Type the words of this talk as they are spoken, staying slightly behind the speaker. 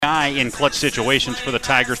high in clutch situations for the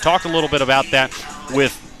Tigers. Talked a little bit about that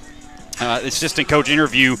with assistant coach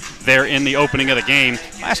interview there in the opening of the game.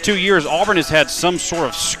 Last 2 years, Auburn has had some sort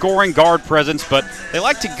of scoring guard presence, but they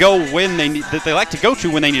like to go when they need, that they like to go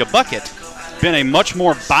to when they need a bucket. It's been a much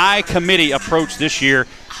more by committee approach this year,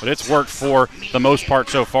 but it's worked for the most part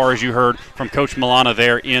so far, as you heard from Coach Milana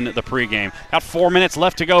there in the pregame. About 4 minutes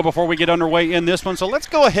left to go before we get underway in this one, so let's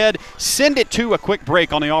go ahead, send it to a quick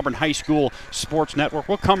break on the Auburn High School Sports Network.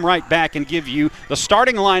 We'll come right back and give you the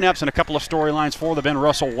starting lineups and a couple of storylines for the Ben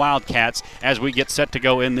Russell Wildcats as we get set to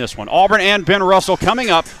go in this one. Auburn and Ben Russell coming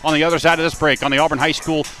up on the other side of this break on the Auburn High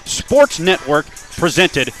School Sports Network,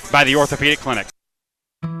 presented by the Orthopedic Clinic.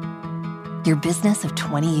 Your business of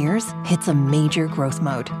 20 years hits a major growth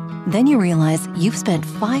mode. Then you realize you've spent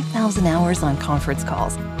 5,000 hours on conference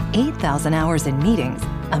calls, 8,000 hours in meetings,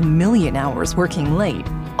 1,000,000 hours working late,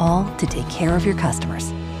 all to take care of your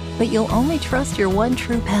customers. But you'll only trust your one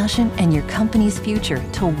true passion and your company's future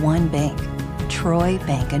to one bank, Troy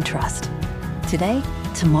Bank and Trust. Today,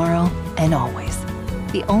 tomorrow, and always.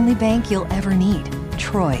 The only bank you'll ever need,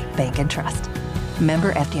 Troy Bank and Trust.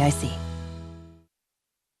 Member FDIC.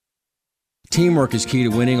 Teamwork is key to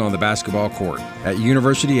winning on the basketball court. At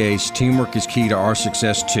University Ace, teamwork is key to our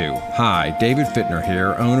success too. Hi, David Fittner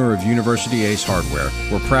here, owner of University Ace Hardware.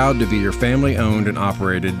 We're proud to be your family-owned and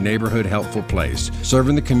operated neighborhood helpful place,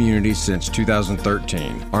 serving the community since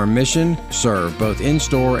 2013. Our mission, serve both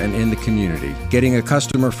in-store and in the community. Getting a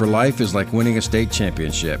customer for life is like winning a state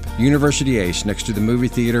championship. University Ace, next to the movie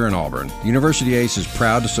theater in Auburn. University Ace is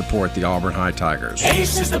proud to support the Auburn High Tigers.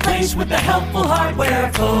 Ace is the place with the helpful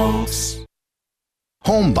hardware, folks.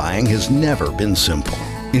 Home buying has never been simple.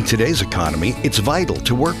 In today's economy, it's vital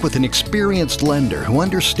to work with an experienced lender who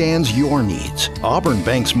understands your needs. Auburn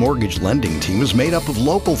Bank's mortgage lending team is made up of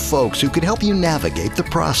local folks who can help you navigate the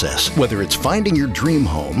process. Whether it's finding your dream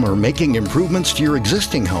home or making improvements to your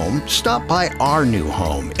existing home, stop by our new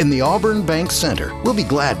home in the Auburn Bank Center. We'll be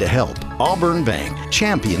glad to help. Auburn Bank,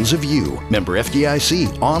 champions of you. Member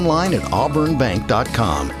FDIC, online at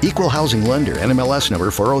auburnbank.com. Equal housing lender, NMLS number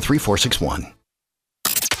 403461.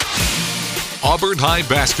 Auburn High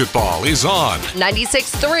basketball is on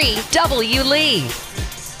 96.3 W. Lee.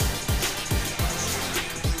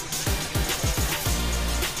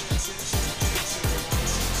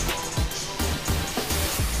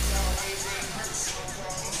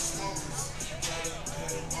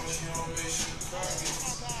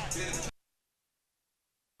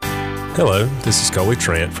 Hello, this is Coley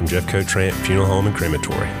Trant from Jeffco Trant Funeral Home and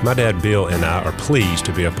Crematory. My dad Bill and I are pleased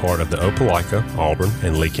to be a part of the Opelika, Auburn,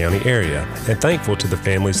 and Lee County area, and thankful to the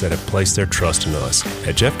families that have placed their trust in us.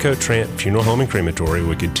 At Jeffco Trant Funeral Home and Crematory,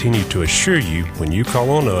 we continue to assure you when you call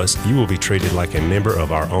on us, you will be treated like a member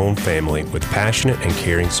of our own family with passionate and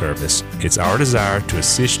caring service. It's our desire to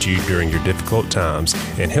assist you during your difficult times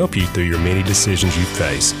and help you through your many decisions you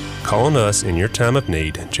face. Call on us in your time of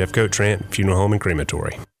need. Jeffco Trant Funeral Home and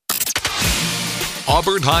Crematory.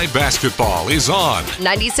 Auburn High basketball is on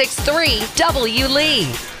 96.3 W.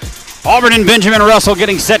 Lee. Auburn and Benjamin Russell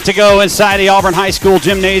getting set to go inside the Auburn High School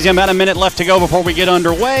gymnasium. About a minute left to go before we get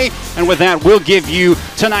underway. And with that, we'll give you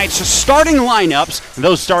tonight's starting lineups.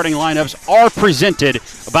 Those starting lineups are presented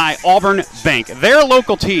by Auburn Bank. Their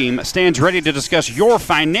local team stands ready to discuss your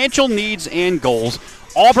financial needs and goals.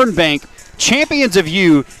 Auburn Bank, champions of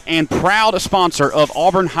you and proud sponsor of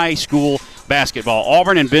Auburn High School basketball.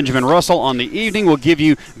 Auburn and Benjamin Russell on the evening. We'll give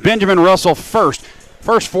you Benjamin Russell first.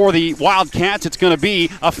 First for the Wildcats, it's going to be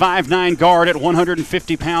a 5'9 guard at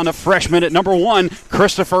 150 pound, a freshman at number 1,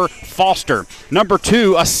 Christopher Foster. Number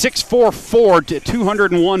 2, a 6'4 forward at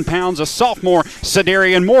 201 pounds, a sophomore,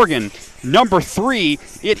 Cedarian Morgan. Number 3,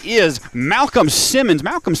 it is Malcolm Simmons.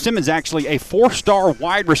 Malcolm Simmons actually a 4-star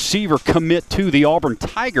wide receiver commit to the Auburn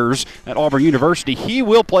Tigers at Auburn University. He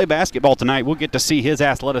will play basketball tonight. We'll get to see his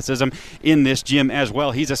athleticism in this gym as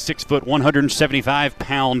well. He's a 6 foot, 175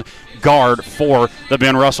 pound guard for the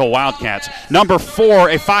Ben Russell Wildcats. Number 4,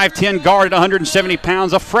 a 5'10 guard at 170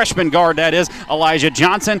 pounds, a freshman guard, that is Elijah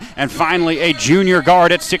Johnson. And finally, a junior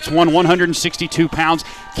guard at 6'1", 162 pounds,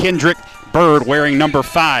 Kendrick Bird, wearing number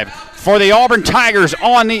 5. For the Auburn Tigers,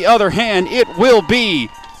 on the other hand, it will be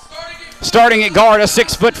starting at guard, a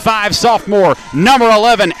 6'5" sophomore, number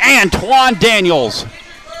 11, Antoine Daniels.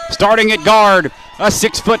 Starting at guard, a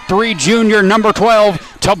 6'3" junior, number 12,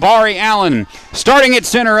 Tabari Allen. Starting at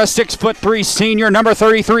center, a 6'3" senior, number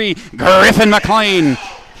 33, Griffin McLean.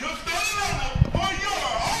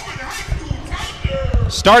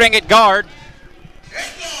 Starting at guard,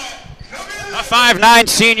 a 5'9"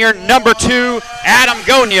 senior, number 2, Adam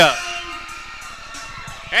Gonia.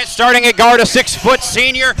 And starting at guard, a 6 foot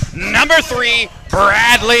senior, number 3,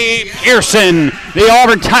 Bradley Pearson. The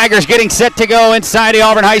Auburn Tigers getting set to go inside the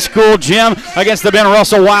Auburn High School gym against the Ben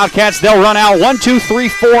Russell Wildcats. They'll run out 1, 2, 3,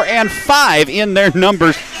 4, and 5 in their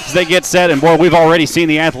numbers as they get set. And, boy, we've already seen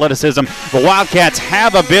the athleticism. The Wildcats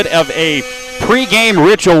have a bit of a pregame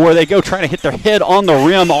ritual where they go try to hit their head on the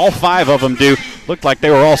rim. All 5 of them do. Looked like they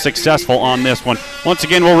were all successful on this one. Once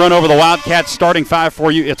again, we'll run over the Wildcats starting 5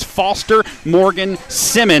 for you. It's Foster, Morgan,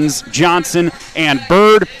 Simmons, Johnson, and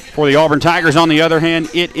Bird. For the Auburn Tigers, on the other hand,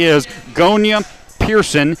 it is Gonia,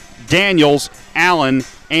 Pearson, Daniels, Allen,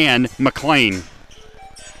 and McLean.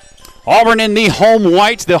 Auburn in the home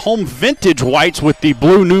whites, the home vintage whites with the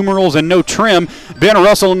blue numerals and no trim. Ben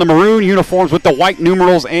Russell in the maroon uniforms with the white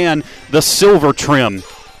numerals and the silver trim.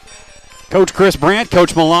 Coach Chris Brandt,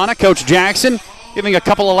 Coach Milana, Coach Jackson giving a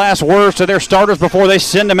couple of last words to their starters before they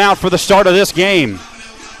send them out for the start of this game.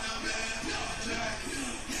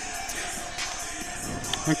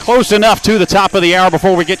 And close enough to the top of the hour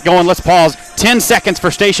before we get going. Let's pause 10 seconds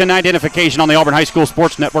for station identification on the Auburn High School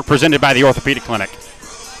Sports Network presented by the Orthopedic Clinic.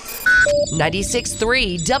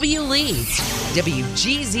 96.3 W Leeds,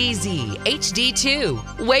 WGZZ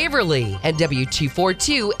HD2 Waverly, and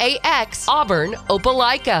W242AX Auburn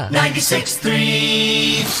Opelika.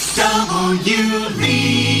 96.3 W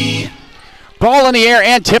Lee. Ball in the air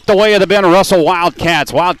and tipped away of the Ben Russell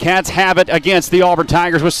Wildcats. Wildcats have it against the Auburn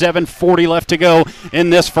Tigers with 7:40 left to go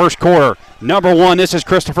in this first quarter. Number 1, this is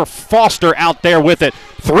Christopher Foster out there with it.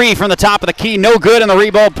 3 from the top of the key, no good, and the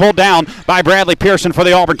rebound pulled down by Bradley Pearson for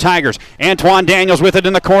the Auburn Tigers. Antoine Daniels with it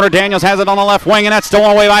in the corner. Daniels has it on the left wing, and that's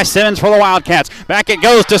stolen away by Simmons for the Wildcats. Back it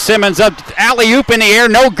goes to Simmons. Alley-oop in the air,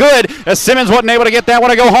 no good, as Simmons wasn't able to get that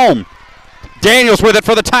one to go home. Daniels with it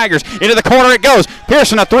for the Tigers. Into the corner it goes.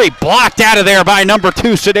 Pearson a 3. Blocked out of there by number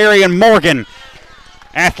 2, Sedarian Morgan.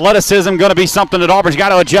 Athleticism going to be something that Auburn's got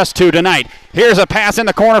to adjust to tonight. Here's a pass in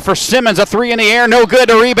the corner for Simmons. A 3 in the air. No good.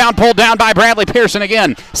 The rebound pulled down by Bradley Pearson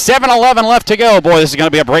again. 7:11 left to go. Boy, this is going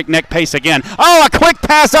to be a breakneck pace again. Oh, a quick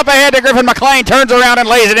pass up ahead to Griffin McLean. Turns around and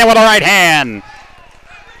lays it in with the right hand.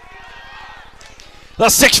 The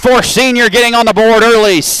 6'4 senior getting on the board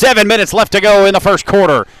early. 7 minutes left to go in the first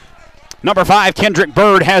quarter. Number 5, Kendrick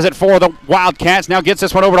Bird has it for the Wildcats. Now gets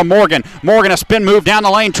this one over to Morgan. Morgan, a spin move down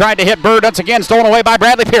the lane. Tried to hit Bird once again. Stolen away by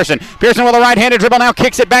Bradley Pearson. Pearson with a right-handed dribble. Now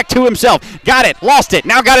kicks it back to himself. Got it. Lost it.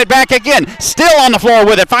 Now got it back again. Still on the floor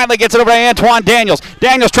with it. Finally gets it over to Antoine Daniels.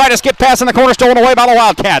 Daniels tried to skip pass in the corner. Stolen away by the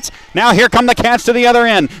Wildcats. Now here come the Cats to the other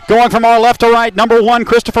end. Going from our left to right. Number 1,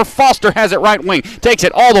 Christopher Foster has it right wing. Takes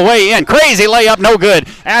it all the way in. Crazy layup. No good.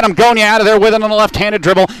 Adam Gonia out of there with it on the left-handed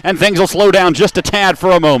dribble. And things will slow down just a tad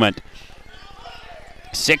for a moment.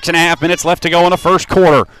 6.5 minutes left to go in the first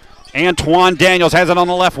quarter. Antoine Daniels has it on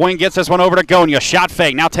the left wing, gets this one over to Gonia. Shot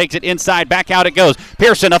fake, now takes it inside, back out it goes.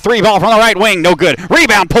 Pearson, a 3-ball from the right wing, no good.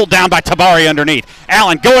 Rebound pulled down by Tabari underneath.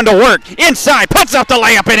 Allen going to work, inside, puts up the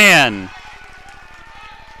layup and in.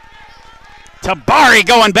 Tabari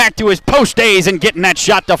going back to his post days and getting that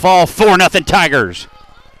shot to fall. 4-0 Tigers.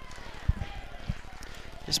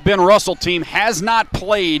 This Ben Russell team has not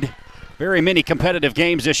played very many competitive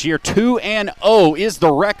games this year. 2-0 is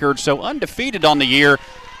the record, so undefeated on the year.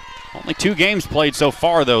 Only 2 games played so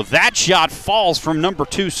far, though. That shot falls from number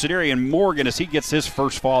 2, Sedarian Morgan, as he gets his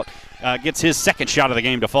gets his second shot of the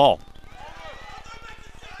game to fall.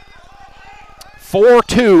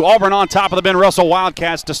 4-2, Auburn on top of the Ben Russell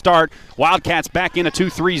Wildcats to start. Wildcats back in a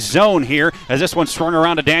 2-3 zone here as this one's swung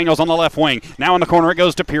around to Daniels on the left wing. Now in the corner it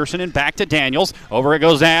goes to Pearson and back to Daniels. Over it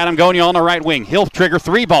goes to Adam Gonia on the right wing. He'll trigger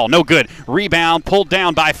 3-ball, no good. Rebound pulled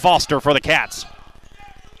down by Foster for the Cats.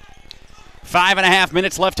 5.5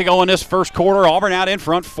 minutes left to go in this first quarter. Auburn out in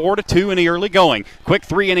front, 4-2 in the early going. Quick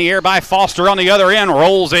 3 in the air by Foster on the other end,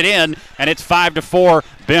 rolls it in, and it's 5-4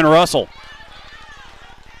 Ben Russell.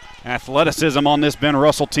 Athleticism on this Ben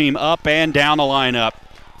Russell team up and down the lineup.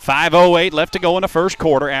 5:08 left to go in the first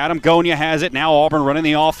quarter. Adam Gonia has it. Now Auburn running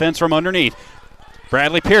the offense from underneath.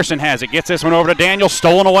 Bradley Pearson has it. Gets this one over to Daniel.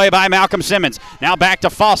 Stolen away by Malcolm Simmons. Now back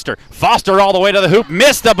to Foster. Foster all the way to the hoop.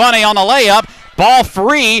 Missed the bunny on the layup. Ball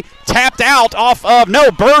free. Tapped out off of,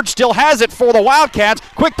 no, Bird still has it for the Wildcats.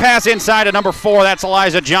 Quick pass inside to number 4. That's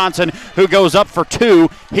Elijah Johnson, who goes up for 2.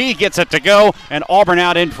 He gets it to go, and Auburn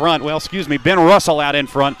out in front. Ben Russell out in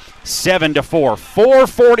front, 7-4.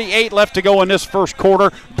 4:48 left to go in this first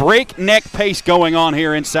quarter. Breakneck pace going on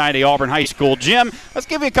here inside the Auburn High School gym. Let's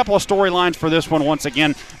give you a couple of storylines for this one once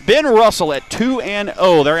again. Ben Russell at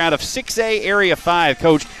 2-0. They're out of 6A Area 5,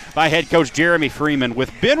 coached by head coach Jeremy Freeman,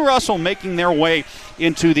 with Ben Russell making their way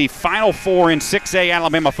into the Final Four in 6A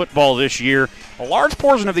Alabama football this year. A large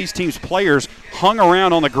portion of these teams' players hung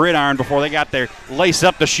around on the gridiron before they got their lace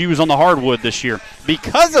up the shoes on the hardwood this year.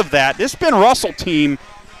 Because of that, this Ben Russell team,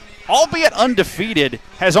 albeit undefeated,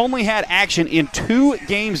 has only had action in 2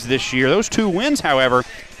 games this year. Those 2 wins, however,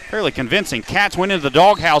 fairly convincing. Cats went into the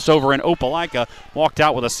doghouse over in Opelika, walked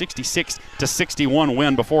out with a 66-61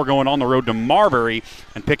 win before going on the road to Marbury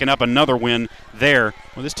and picking up another win there.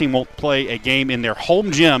 Well, this team won't play a game in their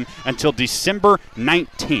home gym until December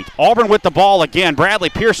 19th. Auburn with the ball again. Bradley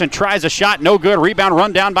Pearson tries a shot, no good. Rebound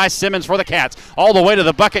run down by Simmons for the Cats. All the way to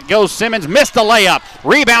the bucket goes Simmons, missed the layup.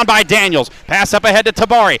 Rebound by Daniels. Pass up ahead to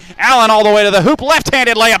Tabari. Allen all the way to the hoop.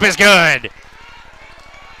 Left-handed layup is good.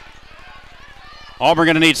 Auburn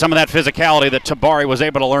going to need some of that physicality that Tabari was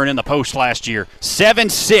able to learn in the post last year.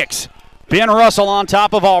 7-6. Ben Russell on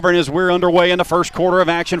top of Auburn as we're underway in the first quarter of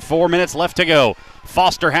action. 4 minutes left to go.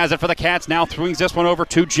 Foster has it for the Cats. Now swings this one over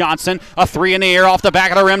to Johnson. A 3 in the air off the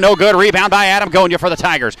back of the rim. No good. Rebound by Adam Gonya for the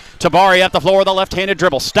Tigers. Tabari up the floor with a left-handed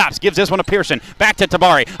dribble. Stops. Gives this one to Pearson. Back to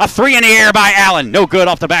Tabari. A 3 in the air by Allen. No good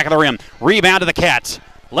off the back of the rim. Rebound to the Cats.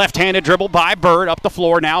 Left-handed dribble by Bird up the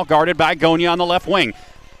floor now, guarded by Gonya on the left wing.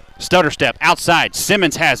 Stutter step outside.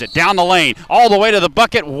 Simmons has it down the lane, all the way to the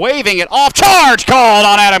bucket, waving it off. Charge called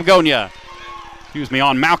on Adam Gonya.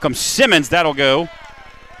 On Malcolm Simmons. That'll go.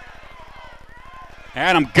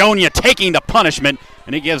 Adam Gonya taking the punishment,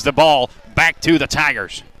 and he gives the ball back to the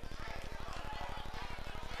Tigers.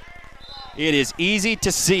 It is easy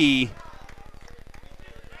to see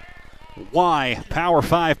why Power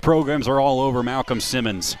 5 programs are all over Malcolm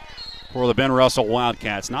Simmons for the Ben Russell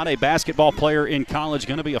Wildcats. Not a basketball player in college,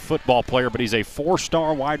 going to be a football player, but he's a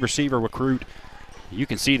 4-star wide receiver recruit. You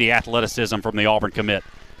can see the athleticism from the Auburn commit.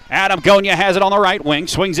 Adam Gonya has it on the right wing,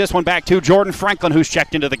 swings this one back to Jordan Franklin, who's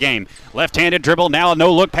checked into the game. Left-handed dribble, now a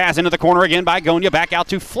no-look pass into the corner again by Gonya, back out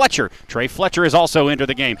to Fletcher. Trey Fletcher has also entered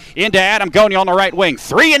the game. Into Adam Gonya on the right wing.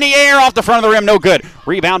 3 in the air off the front of the rim, no good.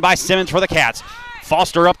 Rebound by Simmons for the Cats.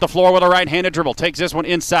 Foster up the floor with a right-handed dribble. Takes this one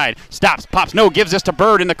inside. Stops, pops, no, gives this to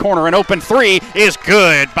Bird in the corner. An open 3 is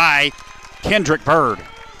good by Kendrick Bird.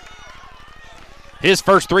 His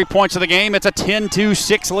first 3 points of the game, it's a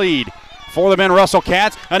 10-6 lead for the Ben Russell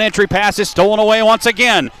Cats. An entry pass is stolen away once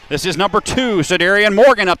again. This is number 2, Sedarian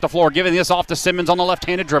Morgan up the floor, giving this off to Simmons on the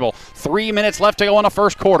left-handed dribble. 3 minutes left to go in the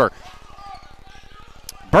first quarter.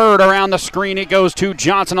 Bird around the screen. It goes to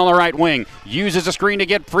Johnson on the right wing. Uses the screen to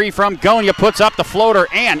get free from Gonya. Puts up the floater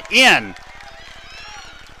and in.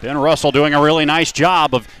 Ben Russell doing a really nice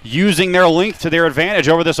job of using their length to their advantage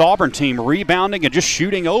over this Auburn team, rebounding and just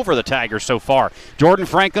shooting over the Tigers so far. Jordan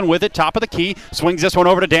Franklin with it, top of the key, swings this one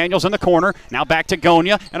over to Daniels in the corner. Now back to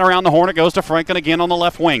Gonya, and around the horn it goes to Franklin again on the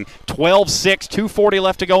left wing. 12-6, 2:40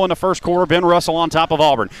 left to go in the first quarter. Ben Russell on top of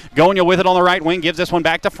Auburn. Gonya with it on the right wing, gives this one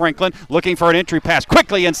back to Franklin, looking for an entry pass.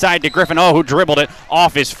 Quickly inside to Griffin, who dribbled it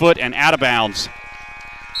off his foot and out of bounds.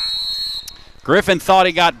 Griffin thought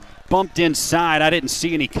he got bumped inside. I didn't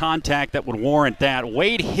see any contact that would warrant that.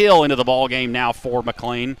 Wade Hill into the ball game now for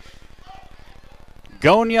McLean.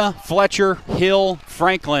 Gonya, Fletcher, Hill,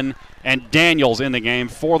 Franklin, and Daniels in the game.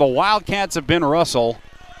 For the Wildcats of Ben Russell,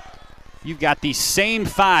 you've got the same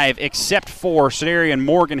 5 except for Sedarian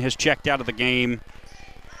Morgan has checked out of the game.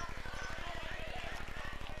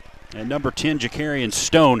 And number 10, Jacarian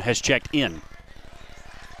Stone, has checked in.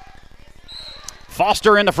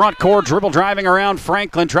 Foster in the front court, dribble driving around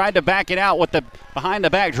Franklin, tried to back it out with the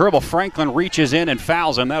behind-the-back dribble. Franklin reaches in and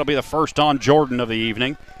fouls him. That'll be the first on Jordan of the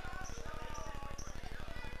evening.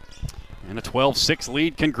 And a 12-6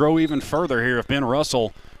 lead can grow even further here if Ben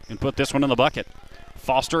Russell can put this one in the bucket.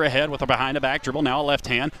 Foster ahead with a behind-the-back dribble, now a left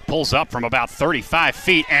hand, pulls up from about 35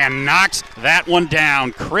 feet and knocks that one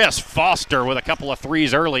down. Chris Foster with a couple of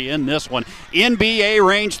threes early in this one. NBA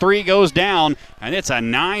range 3 goes down, and it's a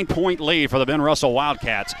 9-point lead for the Ben Russell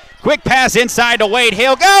Wildcats. Quick pass inside to Wade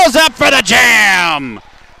Hill, goes up for the jam!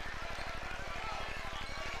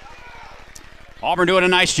 Auburn doing a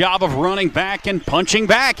nice job of running back and punching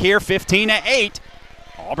back here, 15-8.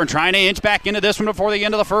 Auburn trying to inch back into this one before the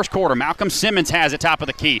end of the first quarter. Malcolm Simmons has it top of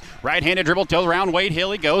the key. Right-handed dribble, goes around Wade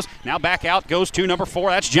Hill. He goes. Now back out, goes to number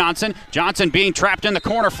 4. That's Johnson. Johnson being trapped in the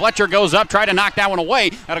corner. Fletcher goes up, try to knock that one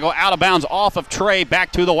away. That'll go out of bounds off of Trey.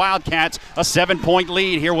 Back to the Wildcats. A 7-point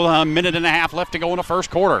lead here with a minute and a half left to go in the first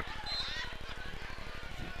quarter.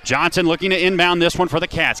 Johnson looking to inbound this one for the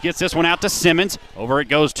Cats. Gets this one out to Simmons. Over it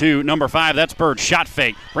goes to number 5. That's Bird. Shot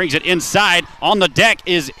fake. Brings it inside. On the deck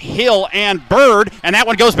is Hill and Bird. And that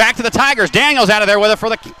one goes back to the Tigers. Daniels out of there with it for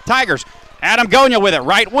the Tigers. Adam Gonya with it.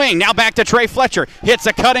 Right wing. Now back to Trey Fletcher. Hits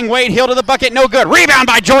a cutting Wade Hill to the bucket. No good. Rebound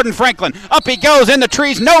by Jordan Franklin. Up he goes in the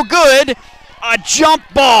trees. No good. A jump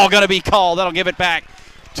ball going to be called. That'll give it back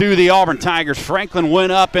to the Auburn Tigers. Franklin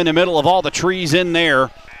went up in the middle of all the trees in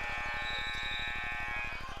there.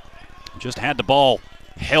 Just had the ball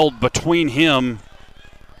held between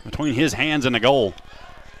his hands and the goal.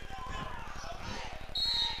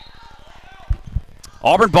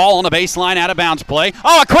 Auburn ball on the baseline, out of bounds play.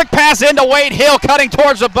 Oh, a quick pass into Wade Hill, cutting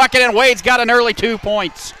towards the bucket, and Wade's got an early 2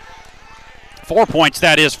 points. 4 points,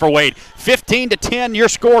 that is, for Wade. 15-10, your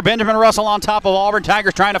score. Benjamin Russell on top of Auburn.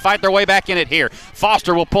 Tigers trying to fight their way back in it here.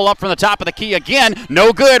 Foster will pull up from the top of the key again.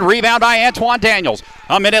 No good. Rebound by Antoine Daniels.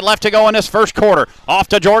 A minute left to go in this first quarter. Off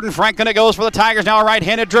to Jordan Franklin. It goes for the Tigers. Now a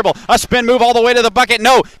right-handed dribble. A spin move all the way to the bucket.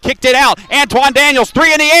 No. Kicked it out. Antoine Daniels,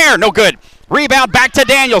 3 in the air. No good. Rebound back to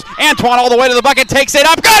Daniels. Antoine all the way to the bucket. Takes it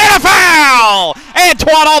up. Good, and a foul!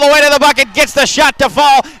 Antoine all the way to the bucket. Gets the shot to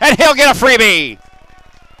fall, and he'll get a freebie.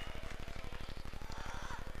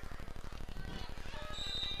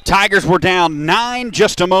 Tigers were down 9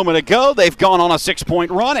 just a moment ago. They've gone on a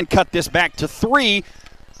 6-point run and cut this back to 3.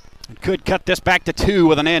 And could cut this back to 2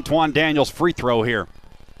 with an Antoine Daniels free throw here.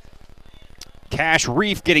 Cash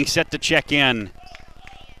Reef getting set to check in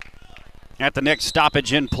at the next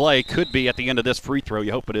stoppage in play. Could be at the end of this free throw.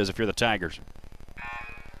 You hope it is if you're the Tigers.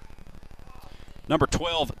 Number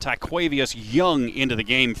 12, Taquavius Young into the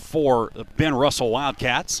game for the Ben Russell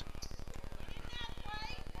Wildcats.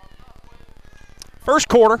 First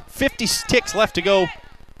quarter, 50 ticks left to go.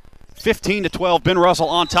 15-12, Ben Russell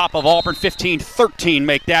on top of Auburn. 15-13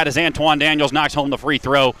 make that as Antoine Daniels knocks home the free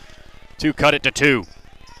throw to cut it to 2.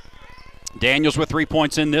 Daniels with 3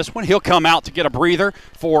 points in this one. He'll come out to get a breather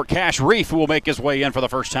for Cash Reef, who will make his way in for the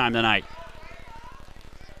first time tonight.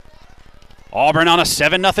 Auburn on a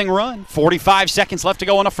 7-0 run. 45 seconds left to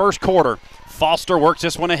go in the first quarter. Foster works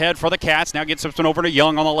this one ahead for the Cats. Now gets this one over to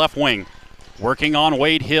Young on the left wing. Working on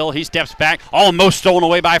Wade Hill. He steps back. Almost stolen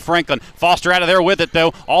away by Franklin. Foster out of there with it,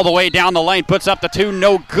 though. All the way down the lane. Puts up the 2.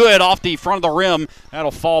 No good off the front of the rim.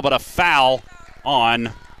 That'll fall, but a foul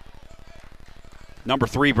on number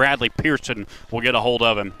 3, Bradley Pearson will get a hold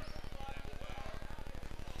of him.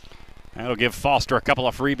 That'll give Foster a couple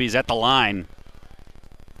of freebies at the line.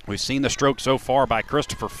 We've seen the stroke so far by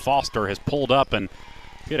Christopher Foster. Has pulled up and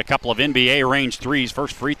hit a couple of NBA range threes.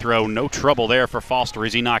 First free throw, no trouble there for Foster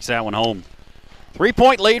as he knocks that one home.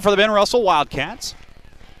 3-point lead for the Ben Russell Wildcats.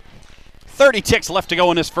 30 ticks left to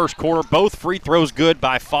go in this first quarter. Both free throws good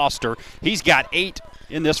by Foster. He's got 8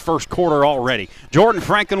 in this first quarter already. Jordan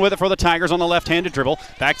Franklin with it for the Tigers on the left-handed dribble.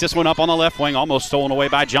 Backs this one up on the left wing. Almost stolen away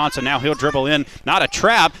by Johnson. Now he'll dribble in. Not a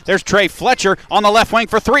trap. There's Trey Fletcher on the left wing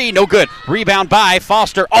for 3. No good. Rebound by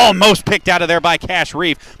Foster. Almost picked out of there by Cash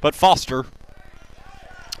Reef. But Foster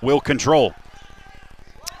will control.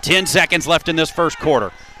 10 seconds left in this first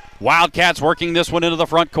quarter. Wildcats working this one into the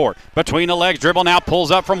front court. Between the legs, dribble now,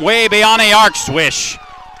 pulls up from way beyond the arc. Swish.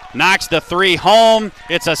 Knocks the 3 home.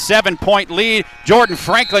 It's a 7-point lead. Jordan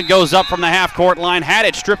Franklin goes up from the half-court line. Had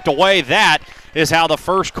it stripped away. That is how the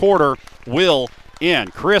first quarter will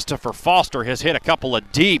end. Christopher Foster has hit a couple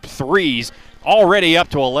of deep threes. Already up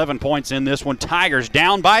to 11 points in this one. Tigers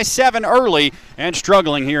down by 7 early and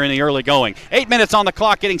struggling here in the early going. 8 minutes on the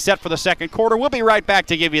clock, getting set for the second quarter. We'll be right back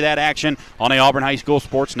to give you that action on the Auburn High School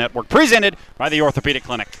Sports Network, presented by the Orthopedic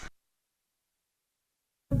Clinic.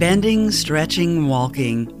 Bending, stretching,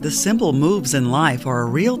 walking. The simple moves in life are a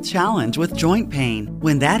real challenge with joint pain.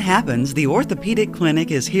 When that happens, the Orthopedic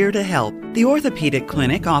Clinic is here to help. The Orthopedic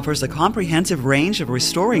Clinic offers a comprehensive range of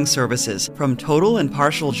restoring services, from total and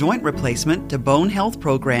partial joint replacement to bone health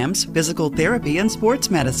programs, physical therapy, and sports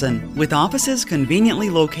medicine. With offices conveniently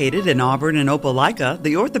located in Auburn and Opelika,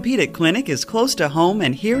 the Orthopedic Clinic is close to home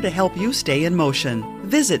and here to help you stay in motion.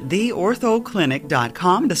 Visit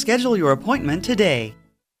theorthoclinic.com to schedule your appointment today.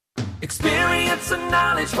 Experience and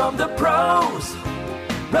knowledge from the pros.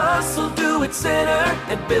 Russell Do-It Center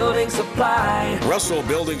and Building Supply. Russell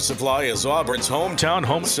Building Supply is Auburn's hometown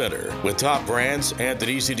home center. With top brands and an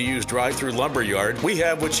easy-to-use drive-through lumberyard, we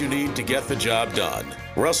have what you need to get the job done.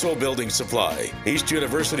 Russell Building Supply, East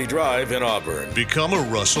University Drive in Auburn. Become a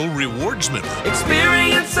Russell Rewards member.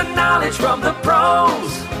 Experience and knowledge from the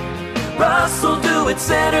pros. Russell Do-It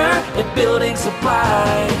Center and Building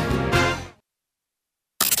Supply.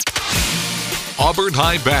 Auburn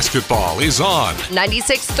High basketball is on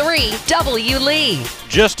 96.3 W Lee.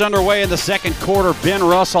 Just underway in the second quarter, Ben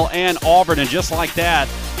Russell and Auburn, and just like that,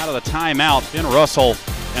 out of the timeout, Ben Russell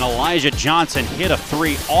and Elijah Johnson hit a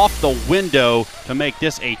 3 off the window to make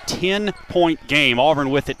this a 10-point game. Auburn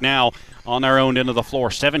with it now on their own end of the floor.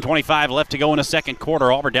 7:25 left to go in the second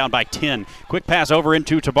quarter. Auburn down by 10. Quick pass over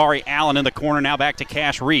into Tabari Allen in the corner. Now back to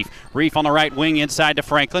Cash Reef. Reef on the right wing inside to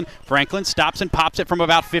Franklin. Franklin stops and pops it from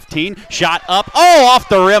about 15. Shot up. Oh, off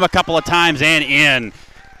the rim a couple of times and in.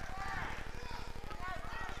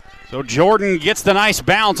 So Jordan gets the nice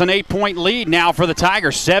bounce, an 8-point lead now for the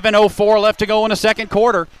Tigers. 7:04 left to go in the second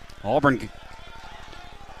quarter. Auburn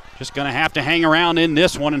just going to have to hang around in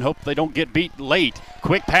this one and hope they don't get beat late.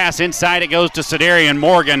 Quick pass inside. It goes to Sedarian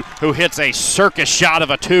Morgan, who hits a circus shot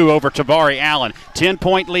of a 2 over Tabari Allen.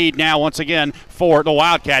 10-point lead now once again for the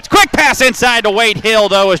Wildcats. Quick pass inside to Wade Hill,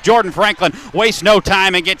 though, as Jordan Franklin wastes no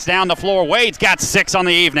time and gets down the floor. Wade's got 6 on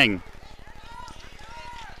the evening.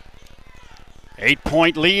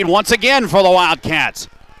 8-point lead once again for the Wildcats.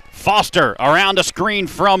 Foster around a screen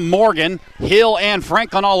from Morgan. Hill and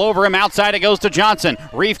Franklin all over him. Outside it goes to Johnson.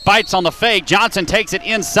 Reef bites on the fake. Johnson takes it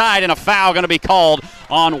inside, and a foul going to be called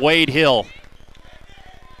on Wade Hill.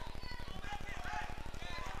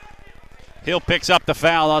 Hill picks up the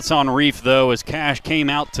foul. That's on Reef, though, as Cash came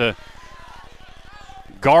out to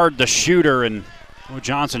guard the shooter, and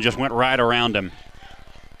Johnson just went right around him.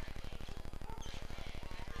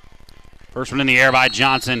 First one in the air by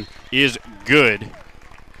Johnson is good.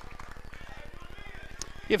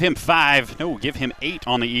 Give him 8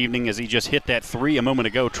 on the evening as he just hit that 3 a moment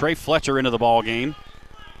ago. Trey Fletcher into the ball game.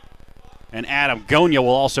 And Adam Gonya will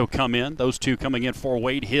also come in. Those two coming in for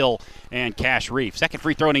Wade Hill and Cash Reef. Second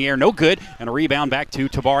free throw in the air, no good. And a rebound back to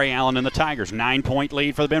Tabari Allen and the Tigers. 9-point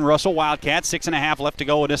lead for the Ben Russell Wildcats. 6.5 left to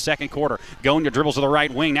go in this second quarter. Gonya dribbles to the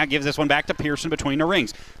right wing. Now gives this one back to Pearson between the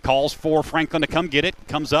rings. Calls for Franklin to come get it.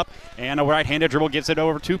 Comes up and a right-handed dribble gives it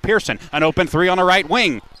over to Pearson. An open 3 on the right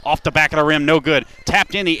wing. Off the back of the rim, no good.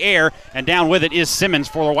 Tapped in the air, and down with it is Simmons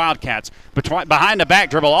for the Wildcats. Behind the back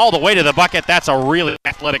dribble all the way to the bucket. That's a really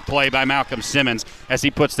athletic play by Malcolm Simmons as he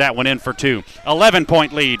puts that one in for 2.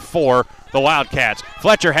 11-point lead for the Wildcats.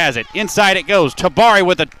 Fletcher has it. Inside it goes. Tabari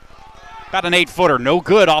with about an 8-footer. No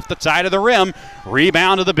good off the side of the rim.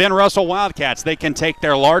 Rebound to the Ben Russell Wildcats. They can take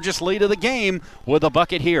their largest lead of the game with a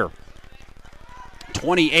bucket here.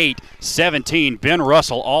 28-17. Ben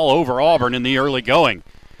Russell all over Auburn in the early going.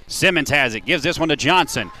 Simmons has it, gives this one to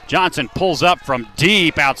Johnson. Johnson pulls up from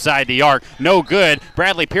deep outside the arc. No good.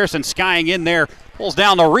 Bradley Pearson skying in there, pulls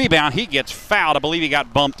down the rebound. He gets fouled. I believe he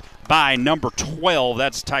got bumped by number 12.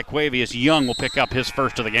 That's Tyquavius Young will pick up his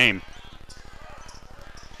first of the game.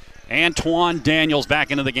 Antoine Daniels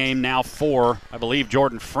back into the game now for, I believe,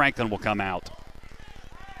 Jordan Franklin will come out.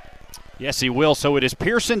 Yes, he will. So it is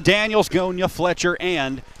Pearson, Daniels, Gonya, Fletcher,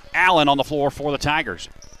 and Allen on the floor for the Tigers.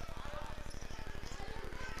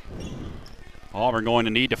 Auburn going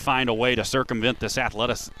to need to find a way to circumvent this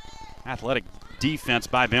athletic defense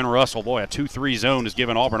by Ben Russell. Boy, a 2-3 zone is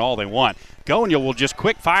giving Auburn all they want. Gonya will just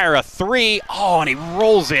quick fire a 3. Oh, and he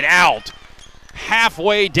rolls it out.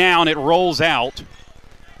 Halfway down, it rolls out.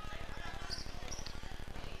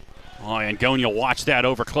 Oh, and Gonya watched that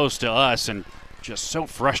over close to us and just so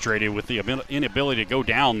frustrated with the inability to go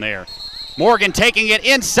down there. Morgan taking it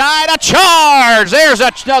inside, a charge! There's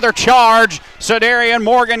another charge. Sedarian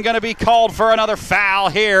Morgan going to be called for another foul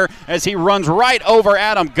here as he runs right over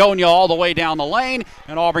Adam Gonya all the way down the lane,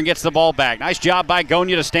 and Auburn gets the ball back. Nice job by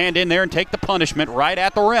Gonya to stand in there and take the punishment right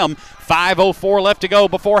at the rim. 5:04 left to go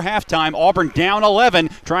before halftime. Auburn down 11,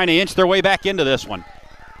 trying to inch their way back into this one.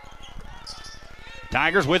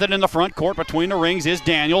 Tigers with it in the front court. Between the rings is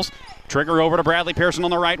Daniels. Trigger over to Bradley Pearson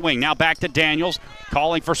on the right wing. Now back to Daniels,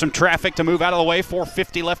 calling for some traffic to move out of the way.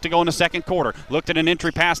 4:50 left to go in the second quarter. Looked at an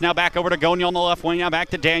entry pass, now back over to Gonya on the left wing. Now back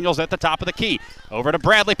to Daniels at the top of the key. Over to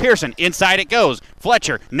Bradley Pearson. Inside it goes.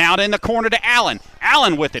 Fletcher now in the corner to Allen.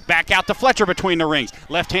 Allen with it. Back out to Fletcher between the rings.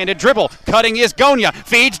 Left-handed dribble. Cutting is Gonya.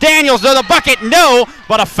 Feeds Daniels to the bucket. No,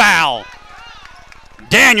 but a foul.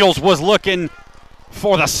 Daniels was looking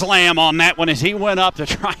for the slam on that one as he went up to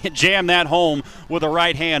try and jam that home with a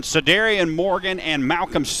right hand. Sedarian Morgan and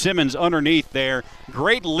Malcolm Simmons underneath there.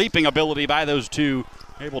 Great leaping ability by those two,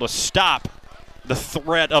 able to stop the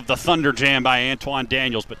threat of the thunder jam by Antoine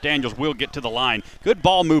Daniels, but Daniels will get to the line. Good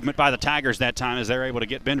ball movement by the Tigers that time as they're able to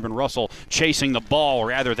get Benjamin Russell chasing the ball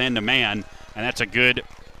rather than the man, and it's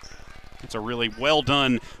a really well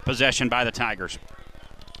done possession by the Tigers.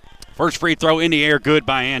 First free throw in the air, good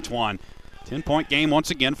by Antoine. 10-point game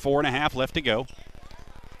once again, 4.5 left to go.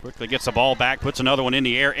 Quickly gets the ball back, puts another one in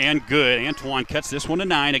the air, and good. Antoine cuts this one to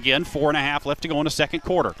 9 again, 4.5 left to go in the second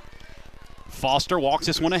quarter. Foster walks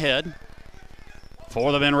this one ahead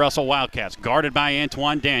for the Ben Russell Wildcats, guarded by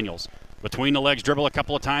Antoine Daniels. Between the legs, dribble a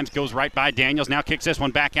couple of times, goes right by Daniels. Now kicks this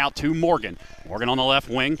one back out to Morgan. Morgan on the left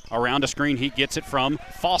wing, around a screen. He gets it from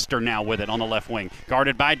Foster now with it on the left wing.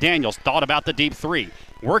 Guarded by Daniels, thought about the deep three.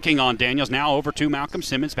 Working on Daniels, now over to Malcolm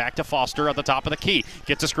Simmons, back to Foster at the top of the key.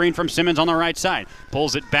 Gets a screen from Simmons on the right side.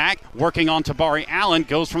 Pulls it back, working on Tabari Allen.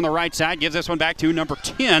 Goes from the right side, gives this one back to number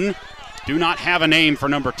 10. Do not have a name for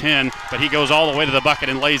number 10, but he goes all the way to the bucket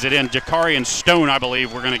and lays it in. Jakarian Stone, I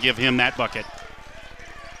believe, we're going to give him that bucket.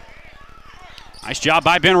 Nice job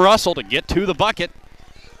by Ben Russell to get to the bucket.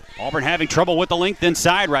 Auburn having trouble with the length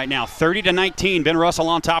inside right now. 30-19, Ben Russell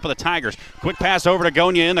on top of the Tigers. Quick pass over to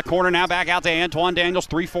Gonia in the corner, now back out to Antoine Daniels.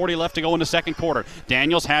 3:40 left to go in the second quarter.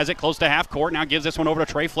 Daniels has it close to half court, now gives this one over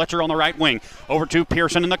to Trey Fletcher on the right wing. Over to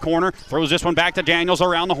Pearson in the corner, throws this one back to Daniels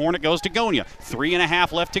around the horn. It goes to Gonia.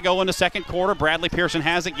 3.5 left to go in the second quarter. Bradley Pearson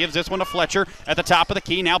has it, gives this one to Fletcher at the top of the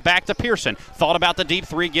key, now back to Pearson. Thought about the deep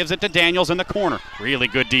three, gives it to Daniels in the corner. Really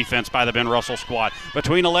good defense by the Ben Russell squad.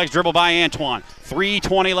 Between the legs, dribble by Antoine.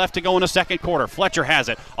 3:20 left to go in the second quarter. Fletcher has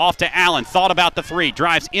it. Off to Allen. Thought about the three.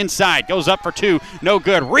 Drives inside. Goes up for two. No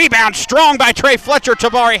good. Rebound strong by Trey Fletcher.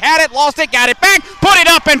 Tabari had it. Lost it. Got it back. Put it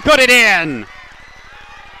up and put it in.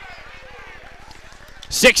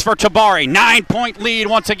 6 for Tabari. 9-point lead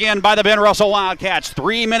once again by the Ben Russell Wildcats.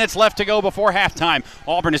 3 minutes left to go before halftime.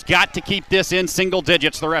 Auburn has got to keep this in single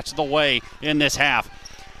digits the rest of the way in this half.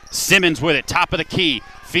 Simmons with it. Top of the key.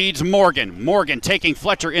 Feeds Morgan. Morgan taking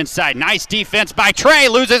Fletcher inside. Nice defense by Trey.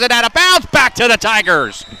 Loses it out of bounds. Back to the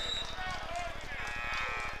Tigers.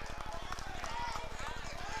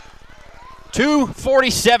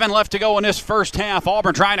 .247 left to go in this first half.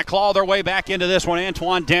 Auburn trying to claw their way back into this one.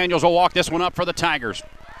 Antoine Daniels will walk this one up for the Tigers.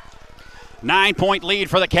 9-point lead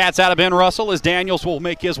for the Cats out of Ben Russell as Daniels will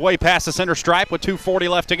make his way past the center stripe with 2:40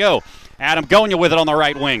 left to go. Adam Gonia with it on the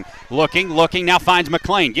right wing. Looking, now finds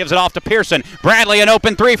McLean. Gives it off to Pearson. Bradley an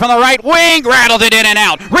open three from the right wing. Rattled it in and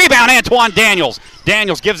out. Rebound Antoine Daniels.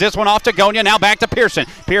 Daniels gives this one off to Gonia. Now back to Pearson.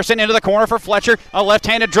 Pearson into the corner for Fletcher. A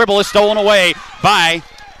left-handed dribble is stolen away by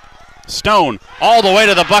Stone. All the way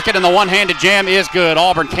to the bucket, and the one-handed jam is good.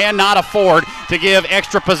 Auburn cannot afford to give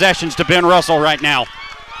extra possessions to Ben Russell right now.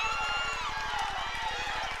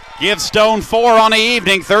 Give Stone 4 on the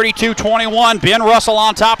evening, 32-21. Ben Russell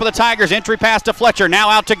on top of the Tigers. Entry pass to Fletcher.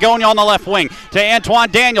 Now out to Gonia on the left wing. To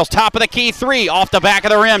Antoine Daniels. Top of the key three. Off the back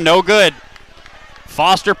of the rim. No good.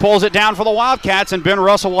 Foster pulls it down for the Wildcats, and Ben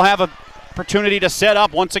Russell will have an opportunity to set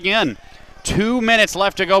up once again. 2 minutes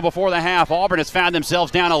left to go before the half. Auburn has found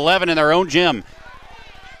themselves down 11 in their own gym.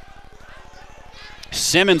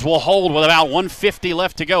 Simmons will hold with about 1:50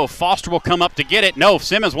 left to go. Foster will come up to get it. No,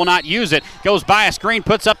 Simmons will not use it. Goes by a screen,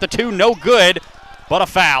 puts up the two. No good, but a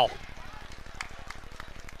foul.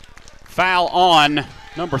 Foul on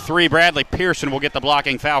number 3. Bradley Pearson will get the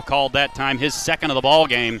blocking foul called that time, his second of the ball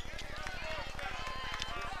game.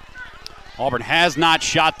 Auburn has not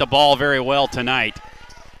shot the ball very well tonight.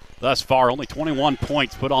 Thus far, only 21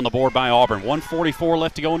 points put on the board by Auburn. 1:44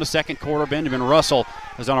 left to go in the second quarter. Benjamin Russell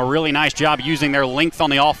has done a really nice job using their length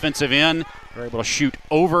on the offensive end. They're able to shoot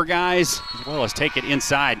over guys as well as take it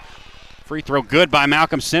inside. Free throw good by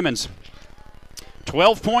Malcolm Simmons.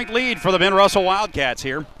 12-point lead for the Ben Russell Wildcats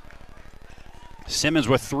here. Simmons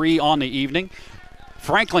with 3 on the evening.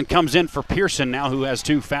 Franklin comes in for Pearson now, who has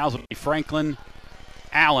 2 fouls. Franklin,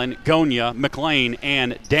 Allen, Gonia, McLean,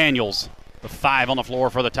 and Daniels. The 5 on the floor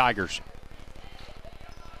for the Tigers.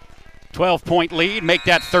 12-point lead. Make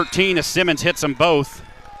that 13 as Simmons hits them both.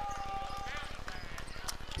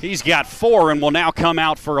 He's got 4 and will now come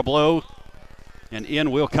out for a blow. And in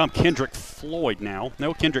will come Kendrick Floyd now.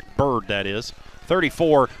 No, Kendrick Bird, that is.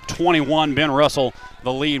 34-21, Ben Russell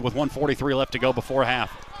the lead with 1:43 left to go before half.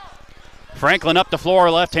 Franklin up the floor,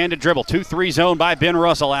 left-handed dribble. 2-3 zone by Ben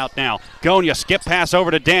Russell out now. Gonia, skip pass over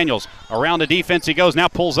to Daniels. Around the defense he goes, now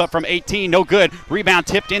pulls up from 18, no good. Rebound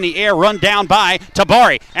tipped in the air, run down by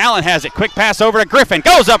Tabari. Allen has it, quick pass over to Griffin.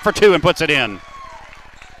 Goes up for 2 and puts it in.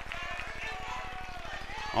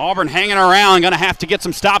 Auburn hanging around, going to have to get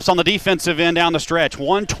some stops on the defensive end down the stretch.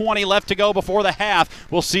 1:20 left to go before the half.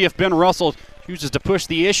 We'll see if Ben Russell chooses to push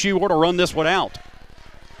the issue or to run this one out.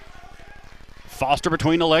 Foster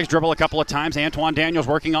between the legs, dribble a couple of times. Antoine Daniels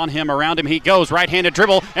working on him. Around him he goes. Right-handed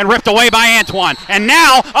dribble and ripped away by Antoine. And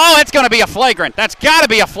now, it's going to be a flagrant. That's got to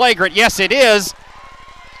be a flagrant. Yes, it is.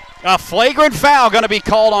 A flagrant foul going to be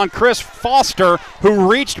called on Chris Foster, who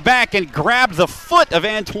reached back and grabbed the foot of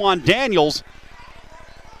Antoine Daniels.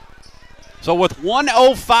 So with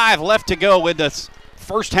 1:05 left to go in this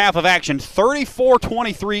first half of action,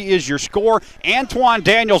 34-23 is your score. Antoine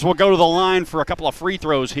Daniels will go to the line for a couple of free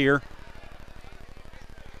throws here.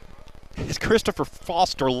 as Christopher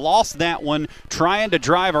Foster lost that one trying to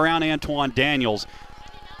drive around Antoine Daniels.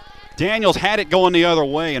 Daniels had it going the other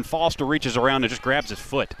way, and Foster reaches around and just grabs his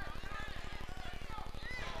foot.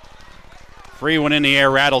 Free one in the air,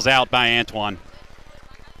 rattles out by Antoine.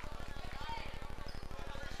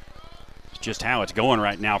 It's just how it's going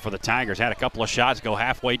right now for the Tigers. Had a couple of shots go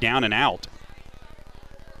halfway down and out.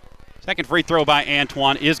 Second free throw by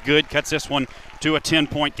Antoine is good. Cuts this one to a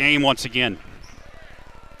 10-point game once again.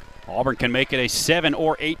 Auburn can make it a 7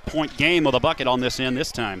 or 8-point game with a bucket on this end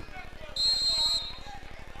this time.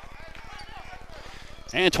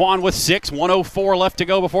 Antoine with 6, 1:04 left to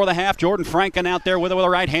go before the half. Jordan Franken out there with a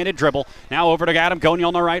right-handed dribble. Now over to Adam Gonia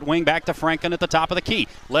on the right wing, back to Franken at the top of the key.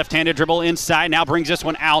 Left-handed dribble inside, now brings this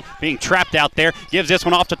one out, being trapped out there. Gives this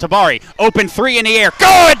one off to Tabari. Open three in the air.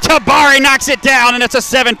 Good! Tabari knocks it down, and it's a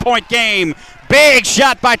 7-point game. Big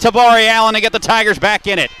shot by Tabari Allen to get the Tigers back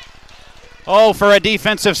in it. Oh, for a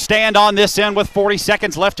defensive stand on this end with 40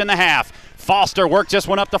 seconds left in the half. Foster works this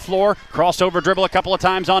one up the floor. Crossover dribble a couple of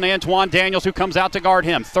times on Antoine Daniels, who comes out to guard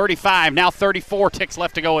him. 35, now 34 ticks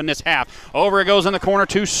left to go in this half. Over it goes in the corner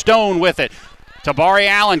to Stone with it. Tabari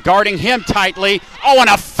Allen guarding him tightly. Oh, and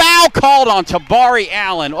a foul called on Tabari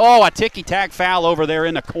Allen. Oh, a ticky-tack foul over there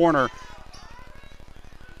in the corner.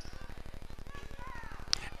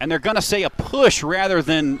 And they're going to say a push rather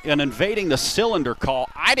than an invading the cylinder call.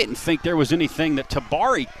 I didn't think there was anything that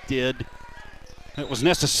Tabari did that was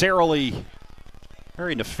necessarily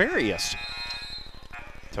very nefarious.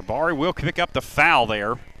 Tabari will pick up the foul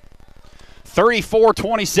there.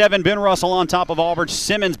 34-27, Ben Russell on top of Auburn.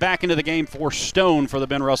 Simmons back into the game for Stone for the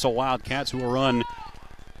Ben Russell Wildcats, who will run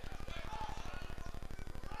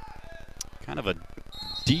kind of a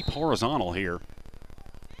deep horizontal here.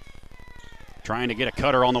 Trying to get a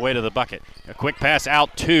cutter on the way to the bucket. A quick pass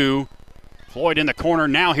out to Floyd in the corner.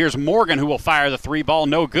 Now here's Morgan, who will fire the three ball.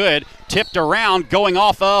 No good. Tipped around, going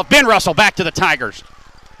off of Ben Russell. Back to the Tigers.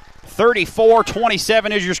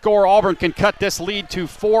 34-27 is your score. Auburn can cut this lead to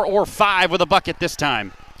 4 or 5 with a bucket this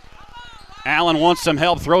time. Allen wants some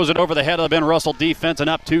help. Throws it over the head of the Ben Russell defense and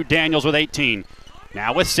up to Daniels with 18.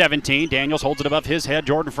 Now with 17. Daniels holds it above his head.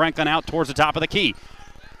 Jordan Franklin out towards the top of the key.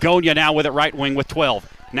 Gonia now with it right wing with 12.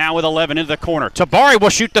 Now with 11 into the corner. Tabari will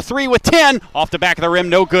shoot the three with 10. Off the back of the rim,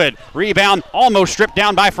 no good. Rebound almost stripped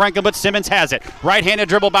down by Franklin, but Simmons has it. Right-handed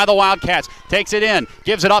dribble by the Wildcats. Takes it in.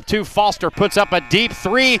 Gives it up to Foster. Puts up a deep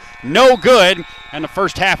three. No good. And the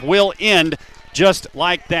first half will end just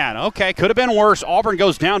like that. Okay, could have been worse. Auburn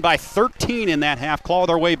goes down by 13 in that half. Claw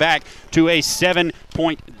their way back to a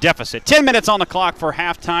 7-point deficit. 10 minutes on the clock for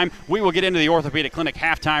halftime. We will get into the Orthopedic Clinic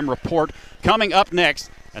halftime report coming up next.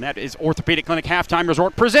 And that is Orthopedic Clinic Halftime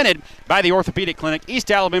Resort, presented by the Orthopedic Clinic, East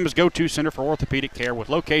Alabama's go-to center for orthopedic care, with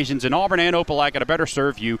locations in Auburn and Opelika to better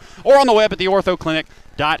serve you, or on the web at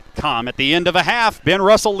theorthoclinic.com. At the end of a half, Ben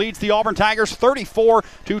Russell leads the Auburn Tigers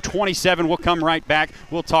 34-27. We'll come right back.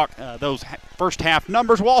 We'll talk those first half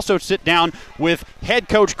numbers. We'll also sit down with head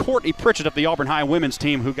coach Courtney Pritchett of the Auburn High women's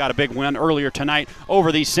team, who got a big win earlier tonight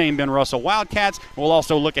over these same Ben Russell Wildcats. We'll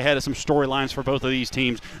also look ahead at some storylines for both of these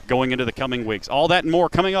teams going into the coming weeks. All that and more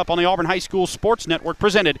coming up on the Auburn High School Sports Network,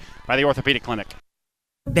 presented by the Orthopedic Clinic.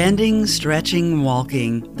 Bending, stretching,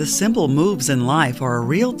 walking. The simple moves in life are a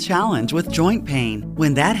real challenge with joint pain.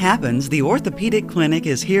 When that happens, the Orthopedic Clinic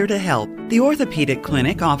is here to help. The Orthopedic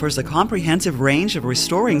Clinic offers a comprehensive range of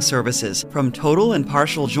restoring services, from total and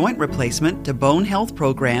partial joint replacement to bone health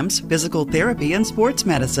programs, physical therapy, and sports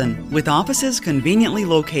medicine. With offices conveniently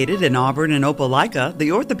located in Auburn and Opelika,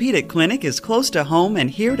 the Orthopedic Clinic is close to home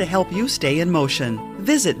and here to help you stay in motion.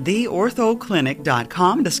 Visit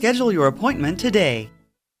theorthoclinic.com to schedule your appointment today.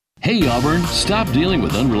 Hey Auburn, stop dealing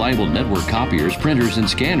with unreliable network copiers, printers, and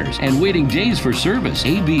scanners and waiting days for service.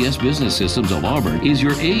 ABS Business Systems of Auburn is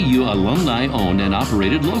your AU alumni-owned and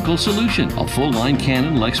operated local solution. A full-line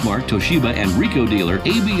Canon, Lexmark, Toshiba, and Ricoh dealer,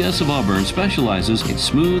 ABS of Auburn specializes in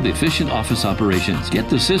smooth, efficient office operations. Get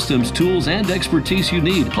the systems, tools, and expertise you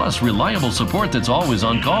need, plus reliable support that's always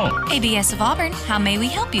on call. ABS of Auburn, how may we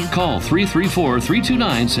help you? Call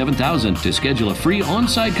 334-329-7000 to schedule a free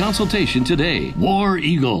on-site consultation today. War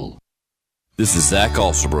Eagle. This is Zach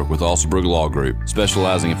Alsterbrook with Alsterbrook Law Group,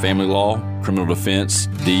 specializing in family law, criminal defense,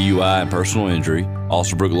 DUI, and personal injury.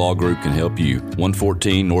 Alsterbrook Law Group can help you.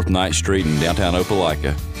 114 North Ninth Street in downtown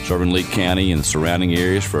Opelika, serving Lee County and the surrounding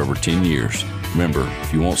areas for over 10 years. Remember,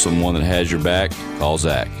 if you want someone that has your back, call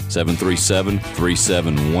Zach.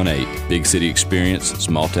 737-3718. Big city experience,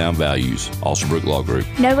 small town values. Alsterbrook Law Group.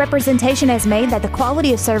 No representation is made that the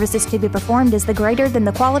quality of services to be performed is greater than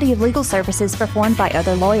the quality of legal services performed by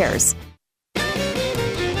other lawyers.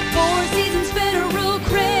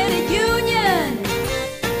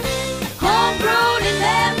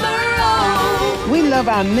 love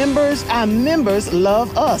our members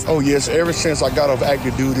love us. Oh, yes. Ever since I got off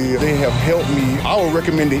active duty, they have helped me. I would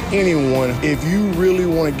recommend to anyone, if you really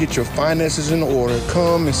want to get your finances in order,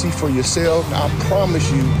 come and see for yourself. I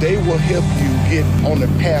promise you, they will help you get on the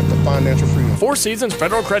path to financial freedom. Four Seasons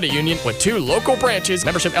Federal Credit Union with 2 local branches.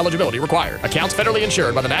 Membership eligibility required. Accounts federally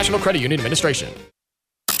insured by the National Credit Union Administration.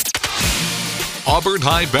 Auburn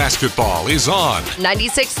High basketball is on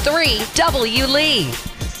 96.3 W. Lee.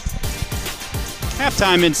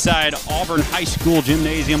 Halftime inside Auburn High School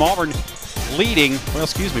gymnasium. Auburn leading,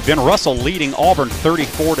 Ben Russell leading Auburn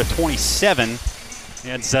 34-27.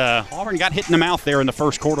 As Auburn got hit in the mouth there in the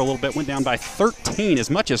first quarter a little bit, went down by 13,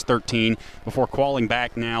 as much as 13, before crawling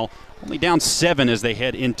back now. Only down 7 as they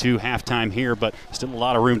head into halftime here, but still a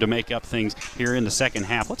lot of room to make up things here in the second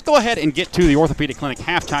half. Let's go ahead and get to the Orthopedic Clinic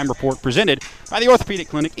halftime report presented by the Orthopedic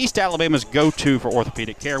Clinic, East Alabama's go-to for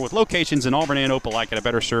orthopedic care, with locations in Auburn and Opelika to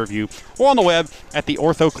better serve you, or on the web at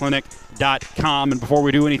theorthoclinic.com. And before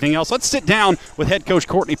we do anything else, let's sit down with head coach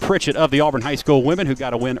Courtney Pritchett of the Auburn High School women, who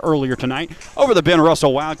got a win earlier tonight over the Ben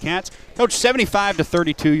Russell Wildcats. Coach,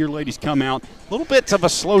 75-32, your ladies come out. A little bit of a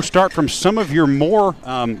slow start from some of your more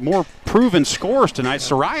proven scorers tonight.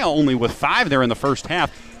 Soraya only with 5 there in the first half.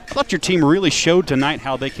 I thought your team really showed tonight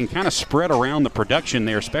how they can kind of spread around the production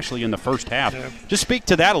there, especially in the first half. Yeah. Just speak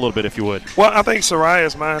to that a little bit, if you would. Well, I think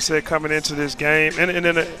Soraya's mindset coming into this game and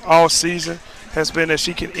in all season has been that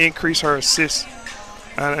she can increase her assists.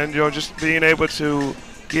 And just being able to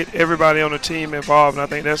get everybody on the team involved. And I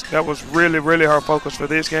think that was really, really her focus for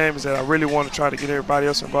this game, is that I really want to try to get everybody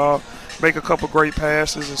else involved, make a couple great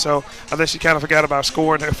passes. And so I think she kind of forgot about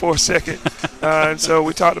scoring there for a second. And so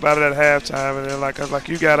we talked about it at halftime. And then I was like,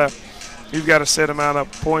 you've got a set amount of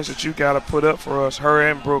points that you got to put up for us, her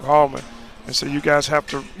and Brooke Hallman. And so you got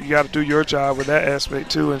to do your job with that aspect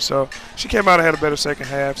too. And so she came out and had a better second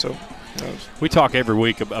half. So. We talk every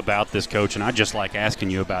week about this, Coach, and I just like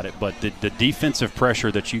asking you about it, but the defensive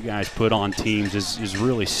pressure that you guys put on teams is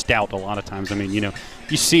really stout a lot of times. I mean, you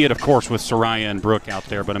see it, of course, with Soraya and Brooke out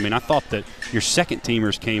there, but, I mean, I thought that your second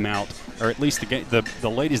teamers came out, or at least the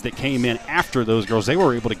ladies that came in after those girls, they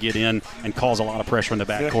were able to get in and cause a lot of pressure in the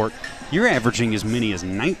backcourt. Yeah. You're averaging as many as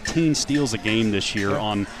 19 steals a game this year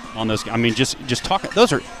on those. I mean, just talk.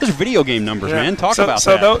 Those are video game numbers, man. Talk about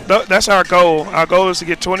that. So that's our goal. Our goal is to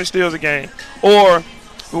get 20 steals a game,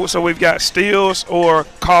 so we've got steals or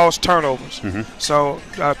caused turnovers. Mm-hmm. So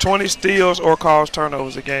 20 steals or caused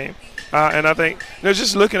turnovers a game. And I think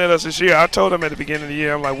just looking at us this year, I told them at the beginning of the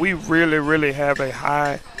year, I'm like, we really, really have a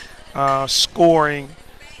high scoring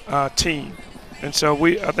team. And so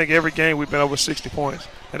I think every game we've been over 60 points.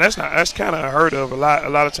 And that's kind of unheard of a lot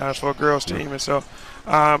of times for a girls team. And so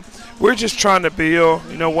we're just trying to build,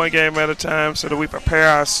 one game at a time, so that we prepare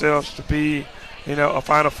ourselves to be, a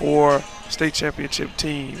Final Four state championship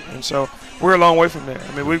team. And so we're a long way from there.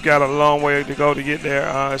 I mean, we've got a long way to go to get there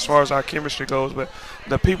as far as our chemistry goes. But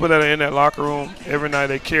the people that are in that locker room every night,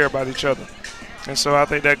 they care about each other. And so I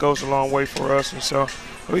think that goes a long way for us. And so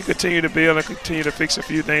we continue to build and continue to fix a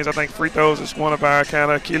few things. I think free throws is one of our kind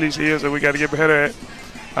of Achilles heels that we got to get better at.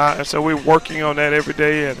 And so we're working on that every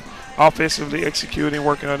day, and offensively executing,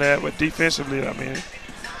 working on that. But defensively, I mean,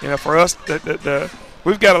 for us,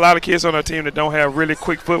 we've got a lot of kids on our team that don't have really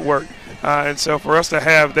quick footwork. And so for us to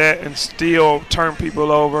have that and still turn people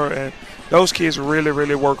over, and those kids really,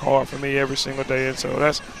 really work hard for me every single day. And so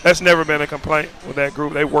that's never been a complaint with that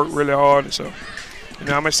group. They work really hard, and so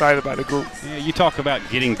I'm excited about the group. Yeah, you talk about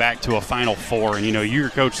getting back to a Final Four, and you're a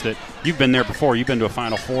coach that you've been there before. You've been to a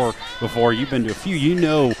Final Four before. You've been to a few. You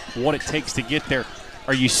know what it takes to get there.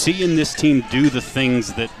 Are you seeing this team do the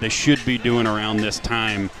things that they should be doing around this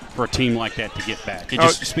time for a team like that to get back?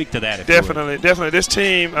 Just speak to that. Definitely. This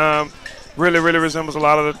team really, really resembles a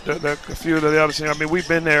lot of a few of the other teams. I mean, we've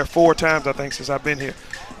been there 4 times, I think, since I've been here.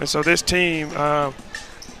 And so this team, I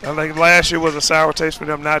think last year was a sour taste for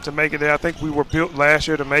them not to make it there. I think we were built last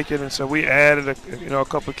year to make it, and so we added a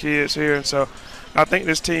couple of kids here. And so I think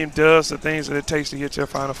this team does the things that it takes to get to a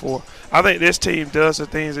Final Four. I think this team does the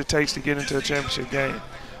things it takes to get into a championship game.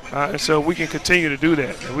 And so we can continue to do that.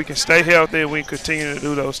 If we can stay healthy and we can continue to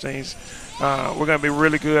do those things, we're going to be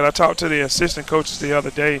really good. I talked to the assistant coaches the other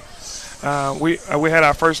day. We had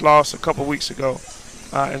our first loss a couple weeks ago.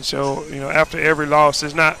 And so, after every loss,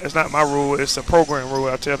 it's not my rule, it's a program rule.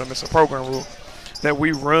 I tell them it's a program rule that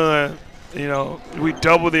we run, we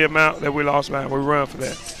double the amount that we lost by, and we run for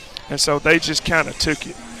that. And so they just kind of took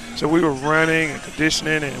it. So we were running and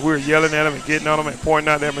conditioning, and we were yelling at them and getting on them and pointing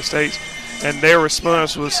out their mistakes. And their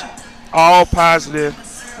response was all positive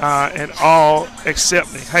and all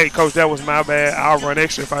accepting. Hey, Coach, that was my bad. I'll run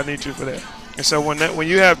extra if I need to for that. And so when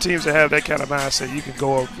you have teams that have that kind of mindset, you can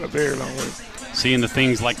go a very long way. Seeing the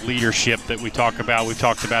things like leadership that we talk about, we've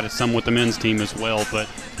talked about it some with the men's team as well, but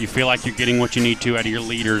you feel like you're getting what you need to out of your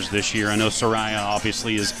leaders this year. I know Soraya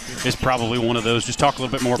obviously is probably one of those. Just talk a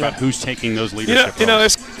little bit more about who's taking those leadership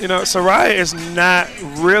roles. Soraya is not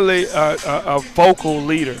really a vocal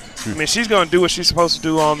leader. I mean, she's going to do what she's supposed to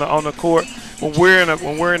do on the court. When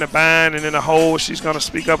we're in a bind and in a hole, she's going to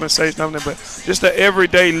speak up and say something. But just the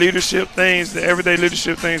everyday leadership things,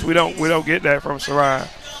 we don't get that from Soraya.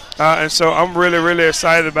 And so I'm really, really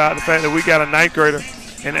excited about the fact that we got a ninth grader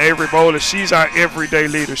in Avery Bowler. She's our everyday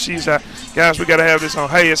leader. She's our, guys, we got to have this on.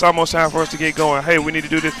 Hey, it's almost time for us to get going. Hey, we need to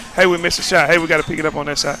do this. Hey, we missed a shot. Hey, we got to pick it up on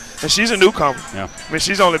that side. And she's a newcomer. Yeah. I mean,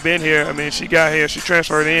 she's only been here. I mean, she got here. She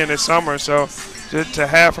transferred in this summer. So to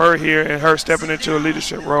have her here and her stepping into a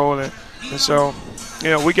leadership role. And so,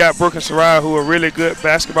 we got Brooke and Soraya who are really good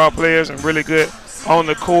basketball players and really good on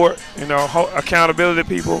the court, accountability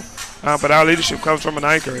people. But our leadership comes from a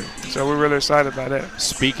ninth grader, so we're really excited about that.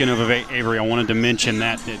 Speaking of Avery, I wanted to mention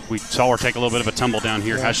that we saw her take a little bit of a tumble down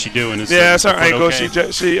here. Yeah. How's she doing? It's her ankle.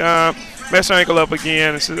 Okay? She messed her ankle up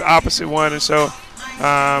again. It's the opposite one, and so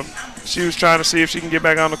she was trying to see if she can get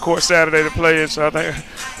back on the court Saturday to play it. So I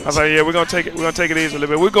was like, yeah, we're gonna take it. We're gonna take it easy a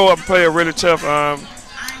little bit. We go up and play a really tough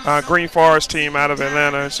Green Forest team out of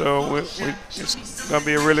Atlanta, and so it's gonna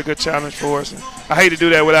be a really good challenge for us. And I hate to do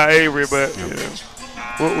that without Avery, but.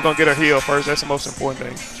 We're going to get her healed first. That's the most important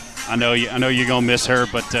thing. I know you're going to miss her,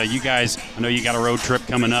 but you guys, I know you got a road trip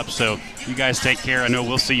coming up, so you guys take care. I know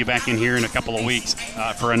we'll see you back in here in a couple of weeks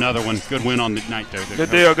for another one. Good win on the night, though.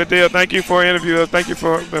 Good deal. Thank you for the interview. Thank you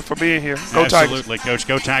for being here. Go Tigers. Absolutely, Coach.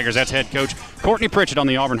 Go Tigers. That's head coach Courtney Pritchett on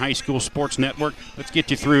the Auburn High School Sports Network. Let's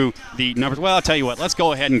get you through the numbers. Well, I'll tell you what. Let's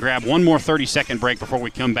go ahead and grab one more 30-second break before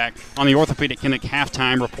we come back on the Orthopedic Clinic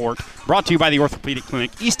halftime report. Brought to you by the Orthopedic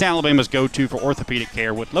Clinic, East Alabama's go-to for orthopedic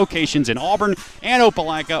care, with locations in Auburn and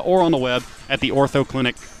Opelika, or on the web at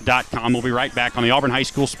theorthoclinic.com. We'll be right back on the Auburn High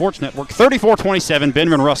School Sports Network. 34-27,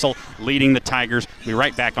 Benjamin Russell leading the Tigers. We'll be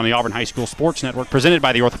right back on the Auburn High School Sports Network, presented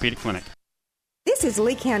by the Orthopedic Clinic. This is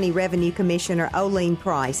Lee County Revenue Commissioner Olene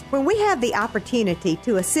Price. When we have the opportunity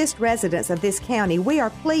to assist residents of this county, we are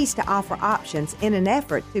pleased to offer options in an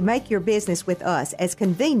effort to make your business with us as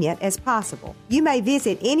convenient as possible. You may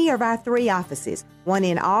visit any of our 3 offices, one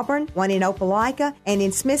in Auburn, one in Opelika, and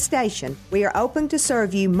in Smith Station. We are open to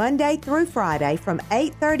serve you Monday through Friday from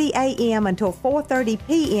 8:30 a.m. until 4:30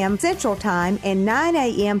 p.m. Central Time and 9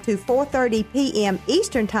 a.m. to 4:30 p.m.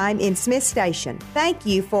 Eastern Time in Smith Station. Thank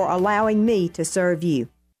you for allowing me to serve you.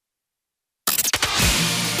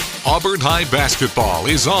 Auburn High basketball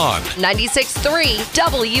is on 96.3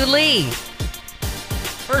 W. Lee.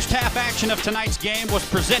 First half action of tonight's game was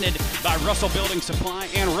presented by Russell Building Supply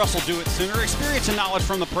and Russell Do It Center. Experience and knowledge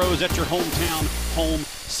from the pros at your hometown home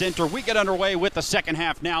center. We get underway with the second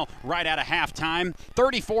half now, right out of halftime.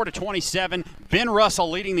 34-27. Ben Russell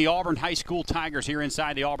leading the Auburn High School Tigers here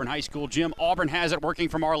inside the Auburn High School gym. Auburn has it working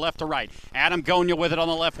from our left to right. Adam Gonya with it on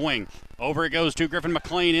the left wing. Over it goes to Griffin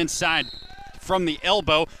McLean inside from the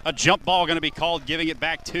elbow. A jump ball going to be called, giving it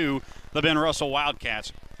back to the Ben Russell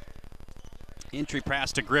Wildcats. Entry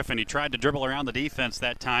pass to Griffin. He tried to dribble around the defense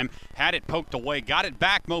that time. Had it poked away. Got it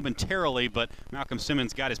back momentarily, but Malcolm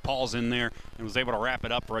Simmons got his paws in there and was able to wrap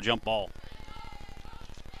it up for a jump ball.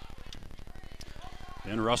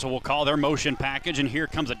 Then Russell will call their motion package, and here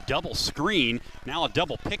comes a double screen. Now a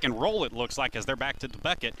double pick and roll, it looks like, as they're back to the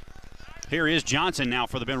bucket. Here is Johnson now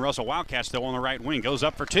for the Ben Russell Wildcats, though, on the right wing. Goes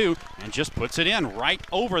up for 2 and just puts it in right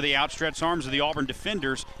over the outstretched arms of the Auburn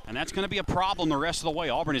defenders, and that's going to be a problem the rest of the way.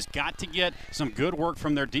 Auburn has got to get some good work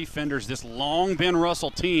from their defenders. This long Ben Russell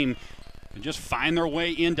team can just find their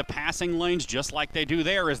way into passing lanes just like they do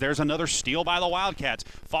there, as there's another steal by the Wildcats.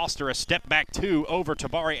 Foster a step back 2 over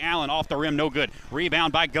Tabari Allen, off the rim, no good.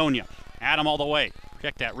 Rebound by Gonya. Adam all the way.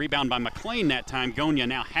 Check that. Rebound by McLean that time. Gonya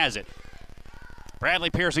now has it.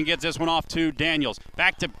 Bradley Pearson gets this one off to Daniels.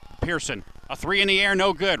 Back to Pearson. A 3 in the air,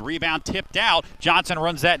 no good. Rebound tipped out. Johnson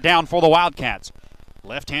runs that down for the Wildcats.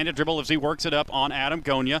 Left-handed dribble as he works it up on Adam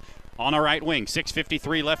Gonya on the right wing.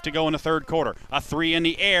 6:53 left to go in the third quarter. A 3 in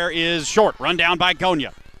the air is short. Run down by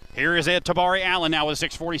Gonya. Here is Tabari Allen now with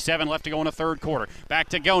 6:47 left to go in the third quarter. Back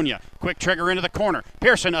to Gonya. Quick trigger into the corner.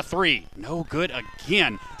 Pearson a 3. No good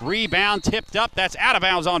again. Rebound tipped up. That's out of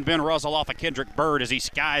bounds on Ben Russell off of Kendrick Bird as he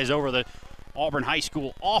skies over the Auburn High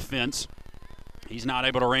School offense. He's not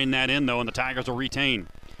able to rein that in, though, and the Tigers will retain.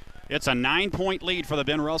 It's a 9-point lead for the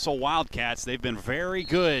Ben Russell Wildcats. They've been very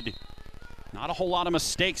good. Not a whole lot of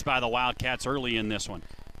mistakes by the Wildcats early in this one.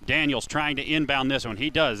 Daniels trying to inbound this one. He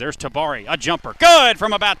does. There's Tabari. A jumper. Good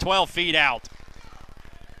from about 12 feet out.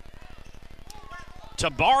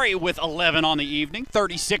 Tabari with 11 on the evening.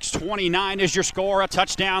 36-29 is your score. A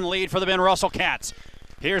touchdown lead for the Ben Russell Cats.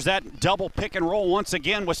 Here's that double pick and roll once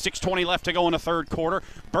again with 6:20 left to go in the third quarter.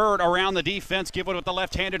 Bird around the defense, give it with the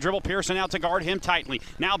left-handed dribble. Pearson out to guard him tightly.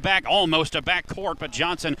 Now back almost to back court, but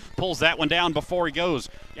Johnson pulls that one down before he goes.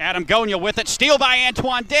 Adam Gonia with it. Steal by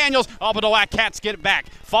Antoine Daniels. Auburn High Cats get it back.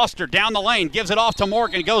 Foster down the lane, gives it off to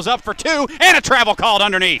Morgan. Goes up for two, and a travel called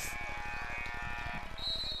underneath.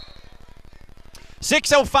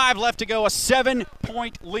 6:05 left to go, a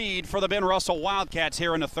 7-point lead for the Ben Russell Wildcats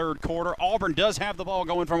here in the third quarter. Auburn does have the ball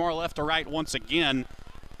going from our left to right once again.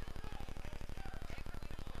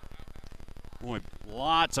 Boy,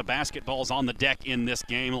 lots of basketballs on the deck in this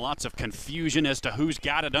game. Lots of confusion as to who's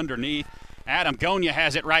got it underneath. Adam Gonia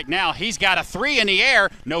has it right now. He's got a three in the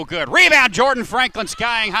air. No good. Rebound, Jordan Franklin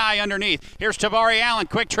skying high underneath. Here's Tabari Allen.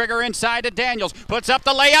 Quick trigger inside to Daniels. Puts up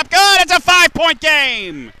the layup. Good. It's a 5-point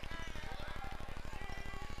game.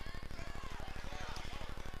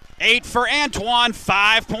 8 for Antoine,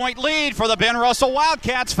 5-point lead for the Ben Russell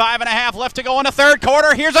Wildcats. 5.5 left to go in the third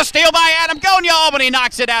quarter. Here's a steal by Adam Gonia. Albany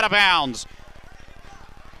knocks it out of bounds.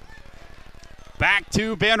 Back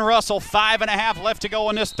to Ben Russell, 5.5 left to go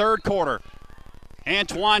in this third quarter.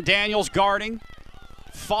 Antoine Daniels guarding.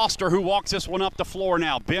 Foster, who walks this one up the floor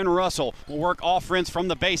now. Ben Russell will work offense from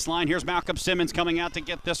the baseline. Here's Malcolm Simmons coming out to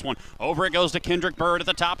get this one. Over it goes to Kendrick Bird at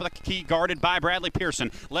the top of the key, guarded by Bradley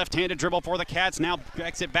Pearson. Left-handed dribble for the Cats, now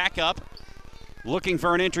backs it back up. Looking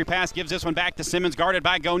for an entry pass, gives this one back to Simmons, guarded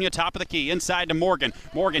by Gonia, top of the key. Inside to Morgan.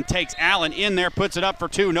 Morgan takes Allen in there, puts it up for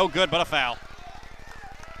two. No good, but a foul.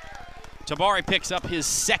 Tabari picks up his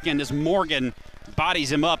second as Morgan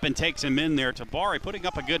bodies him up and takes him in there. Tabari putting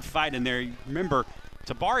up a good fight in there. Remember,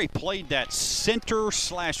 Tabari played that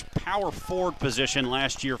center/power forward position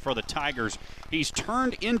last year for the Tigers. He's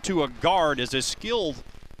turned into a guard as his skill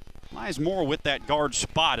lies more with that guard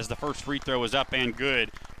spot as the first free throw is up and good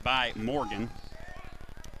by Morgan.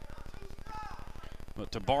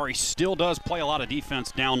 But Tabari still does play a lot of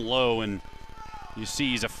defense down low, and you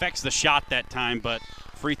see he affects the shot that time, but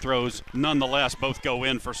free throws nonetheless both go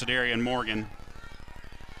in for Sedarian Morgan.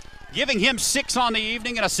 Giving him 6 on the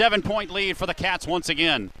evening and a 7-point lead for the Cats once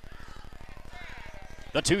again.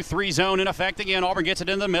 The 2-3 zone in effect again. Auburn gets it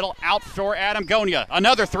in the middle. Out for Adam Gonia.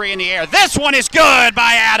 Another three in the air. This one is good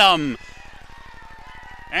by Adam.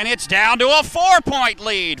 And it's down to a 4-point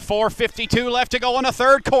lead. 4:52 left to go in the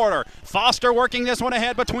third quarter. Foster working this one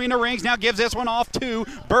ahead between the rings. Now gives this one off to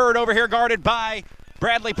Bird over here guarded by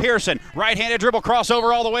Bradley Pearson. Right-handed dribble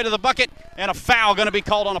crossover all the way to the bucket. And a foul going to be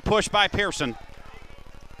called on a push by Pearson.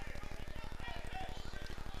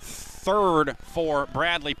 Third for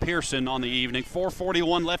Bradley Pearson on the evening.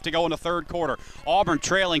 4:41 left to go in the third quarter. Auburn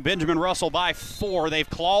trailing Benjamin Russell by 4. They've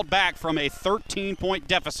clawed back from a 13-point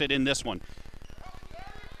deficit in this one.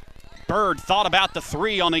 Bird thought about the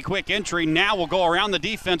three on the quick entry. Now will go around the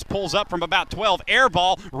defense, pulls up from about 12. Air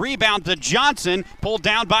ball, rebound to Johnson, pulled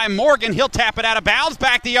down by Morgan. He'll tap it out of bounds,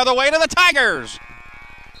 back the other way to the Tigers.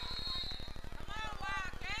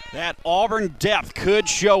 That Auburn depth could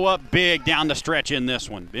show up big down the stretch in this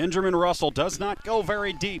one. Benjamin Russell does not go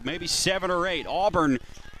very deep, maybe 7 or 8. Auburn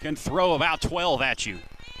can throw about 12 at you.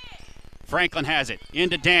 Franklin has it,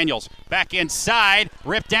 into Daniels, back inside,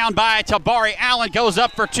 ripped down by Tabari Allen, goes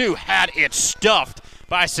up for 2. Had it stuffed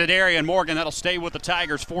by Sedarian Morgan. That'll stay with the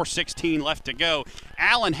Tigers, 4:16 left to go.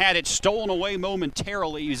 Allen had it stolen away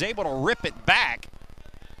momentarily. He was able to rip it back.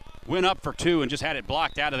 Went up for 2 and just had it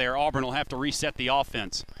blocked out of there. Auburn will have to reset the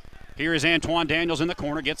offense. Here is Antoine Daniels in the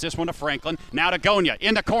corner, gets this one to Franklin. Now to Gonia,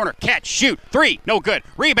 in the corner, catch, shoot, 3, no good.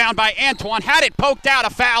 Rebound by Antoine, had it poked out, a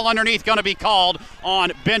foul underneath going to be called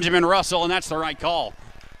on Benjamin Russell, and that's the right call.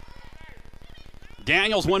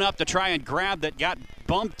 Daniels went up to try and grab that, got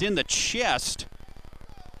bumped in the chest.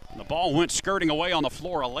 And the ball went skirting away on the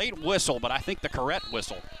floor. A late whistle, but I think the correct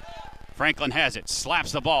whistle. Franklin has it,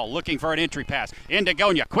 slaps the ball, looking for an entry pass. Into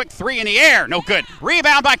Gonia, quick 3 in the air, no good.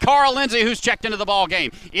 Rebound by Carl Lindsay, who's checked into the ball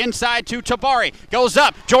game. Inside to Tabari, goes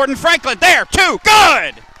up, Jordan Franklin, there, 2,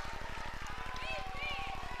 good!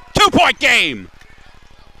 2-point game.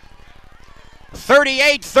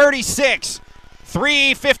 38-36.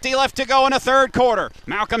 3:50 left to go in the third quarter.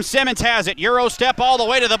 Malcolm Simmons has it. Euro step all the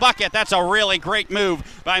way to the bucket. That's a really great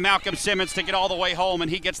move by Malcolm Simmons to get all the way home,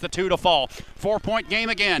 and he gets the 2 to fall. 4-point game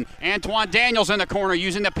again. Antoine Daniels in the corner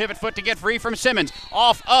using the pivot foot to get free from Simmons.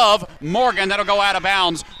 Off of Morgan. That'll go out of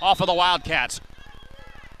bounds off of the Wildcats.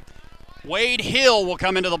 Wade Hill will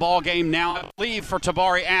come into the ball game now, I believe, for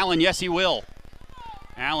Tabari Allen. Yes, he will.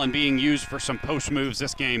 Allen being used for some post moves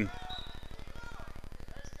this game.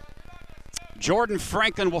 Jordan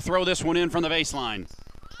Franklin will throw this one in from the baseline.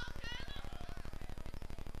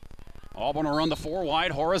 Auburn will run the 4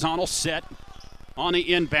 wide horizontal set on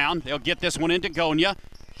the inbound. They'll get this one into Gonya.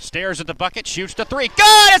 Stares at the bucket, shoots the 3.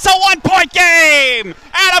 Good! It's a 1-point game!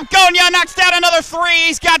 Adam Gonya knocks down another 3.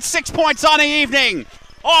 He's got 6 points on the evening.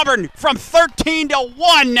 Auburn from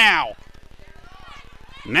 13-1 now.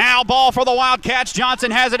 Now ball for the Wildcats.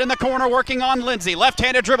 Johnson has it in the corner, working on Lindsey.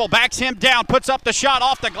 Left-handed dribble, backs him down, puts up the shot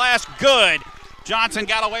off the glass. Good. Johnson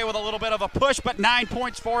got away with a little bit of a push, but 9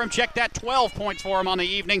 points for him. Check that, 12 points for him on the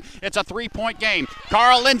evening. It's a 3-point game.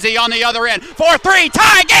 Carl Lindsey on the other end. 4-3,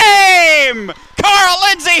 tie game! Carl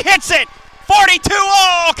Lindsey hits it.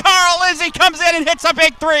 42-all. Carl Lindsey comes in and hits a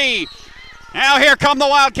big 3. Now here come the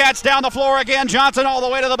Wildcats down the floor again. Johnson all the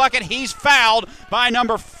way to the bucket. He's fouled by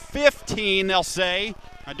number 15, they'll say.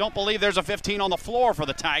 I don't believe there's a 15 on the floor for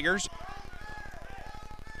the Tigers.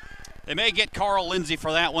 They may get Carl Lindsey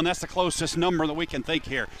for that one. That's the closest number that we can think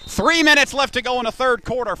here. 3 minutes left to go in the third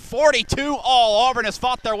quarter. 42-all. Auburn has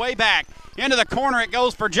fought their way back. Into the corner it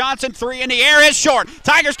goes for Johnson. 3 in the air is short.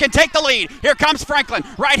 Tigers can take the lead. Here comes Franklin.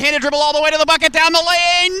 Right-handed dribble all the way to the bucket, down the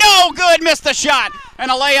lane. No good. Missed the shot.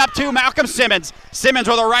 And a layup to Malcolm Simmons. Simmons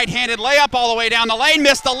with a right-handed layup all the way down the lane.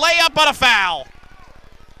 Missed the layup, but a foul.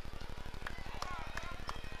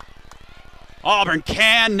 Auburn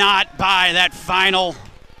cannot buy that final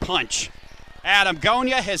punch. Adam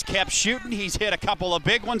Gonya has kept shooting. He's hit a couple of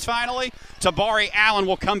big ones finally. Tabari Allen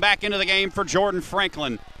will come back into the game for Jordan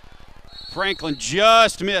Franklin. Franklin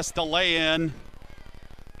just missed the lay-in.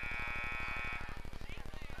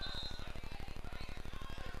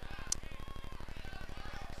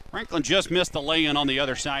 Franklin just missed the lay-in on the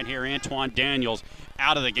other side here. Antoine Daniels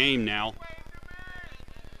out of the game now.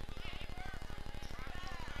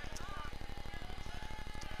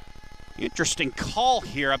 Interesting call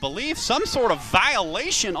here. I believe some sort of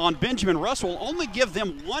violation on Benjamin Russell will only give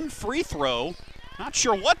them 1 free throw. Not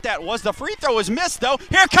sure what that was. The free throw is missed, though.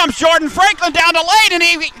 Here comes Jordan Franklin down the lane, and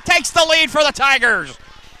he takes the lead for the Tigers.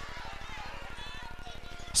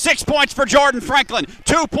 6 points for Jordan Franklin.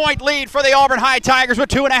 2-point lead for the Auburn High Tigers with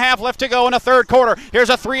 2.5 left to go in the third quarter. Here's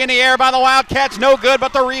a 3 in the air by the Wildcats. No good,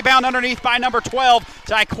 but the rebound underneath by number 12.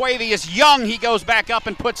 Tyquavius Young. He goes back up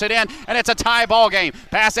and puts it in, and it's a tie ball game.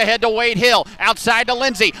 Pass ahead to Wade Hill. Outside to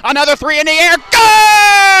Lindsey. Another 3 in the air.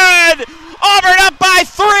 Good! Auburn up by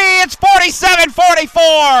 3. It's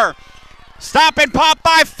 47-44. Stop and pop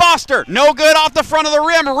by Foster. No good off the front of the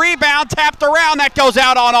rim. Rebound tapped around. That goes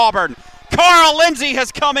out on Auburn. Carl Lindsey has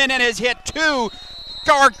come in and has hit 2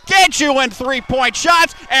 gargantuan 3-point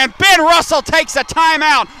shots, and Ben Russell takes a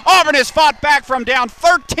timeout. Auburn has fought back from down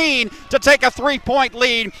 13 to take a 3-point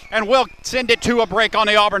lead, and we'll send it to a break on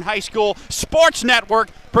the Auburn High School Sports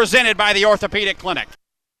Network, presented by the Orthopedic Clinic.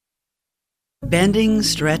 Bending,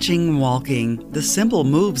 stretching, walking. The simple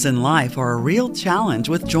moves in life are a real challenge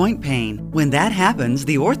with joint pain. When that happens,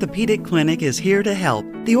 the Orthopedic Clinic is here to help.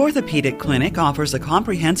 The Orthopedic Clinic offers a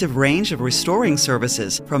comprehensive range of restoring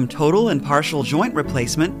services, from total and partial joint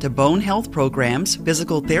replacement to bone health programs,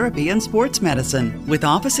 physical therapy, and sports medicine. With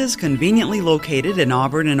offices conveniently located in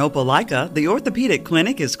Auburn and Opelika, the Orthopedic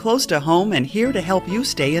Clinic is close to home and here to help you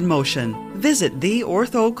stay in motion. Visit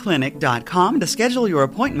theorthoclinic.com to schedule your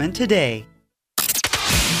appointment today.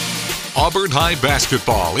 Auburn High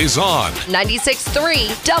basketball is on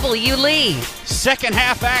 96.3 W Lee. Second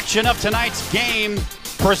half action of tonight's game,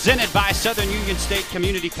 presented by Southern Union State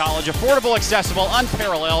Community College. Affordable, accessible,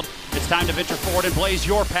 unparalleled. It's time to venture forward and blaze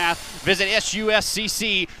your path. Visit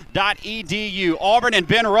suscc.edu. Auburn and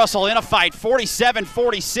Ben Russell in a fight,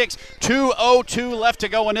 47-46, 2:02 left to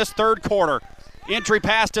go in this third quarter. Entry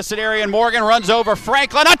pass to Sedarian Morgan, runs over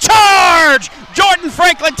Franklin. A charge! Jordan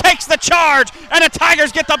Franklin takes the charge, and the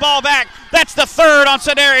Tigers get the ball back. That's the third on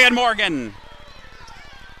Sedarian Morgan.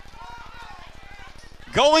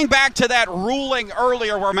 Going back to that ruling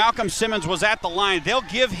earlier where Malcolm Simmons was at the line, they'll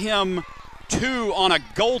give him 2 on a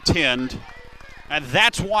goaltend, and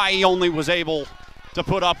that's why he only was able to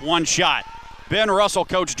put up 1 shot. Ben Russell,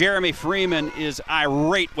 Coach Jeremy Freeman, is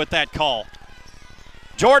irate with that call.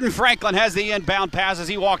 Jordan Franklin has the inbound pass as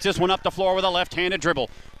he walks this one up the floor with a left-handed dribble.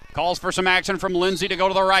 Calls for some action from Lindsey to go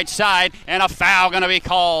to the right side, and a foul going to be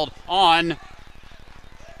called on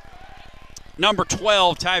number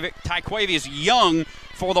 12, Tyquavius Young,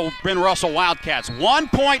 for the Ben Russell Wildcats.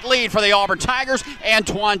 1-point lead for the Auburn Tigers.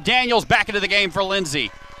 Antoine Daniels back into the game for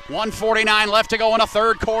Lindsey. 1:49 left to go in the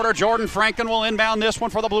third quarter. Jordan Franklin will inbound this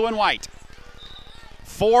one for the blue and white.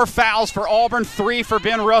 4 fouls for Auburn, 3 for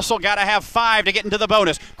Ben Russell. Got to have 5 to get into the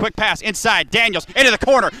bonus. Quick pass inside. Daniels into the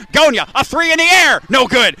corner. Gonya, a 3 in the air. No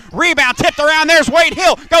good. Rebound tipped around. There's Wade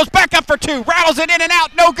Hill. Goes back up for 2. Rattles it in and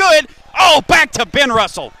out. No good. Oh, back to Ben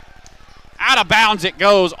Russell. Out of bounds it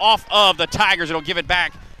goes off of the Tigers. It'll give it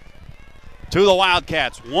back to the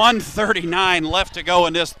Wildcats. 1:39 left to go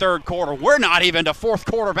in this third quarter. We're not even to fourth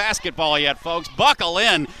quarter basketball yet, folks. Buckle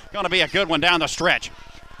in. Going to be a good one down the stretch.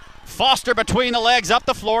 Foster between the legs, up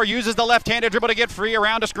the floor, uses the left-handed dribble to get free.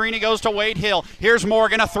 Around a screen, he goes to Wade Hill. Here's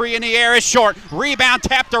Morgan, a three in the air is short. Rebound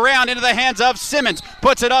tapped around into the hands of Simmons.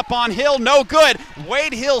 Puts it up on Hill, no good.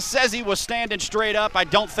 Wade Hill says he was standing straight up. I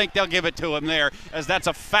don't think they'll give it to him there, as that's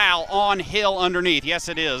a foul on Hill underneath. Yes,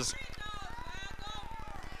 it is.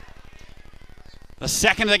 The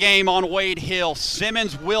second of the game on Wade Hill.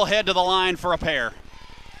 Simmons will head to the line for a pair.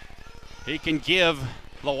 He can give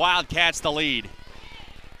the Wildcats the lead.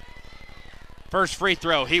 First free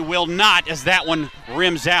throw, he will not, as that one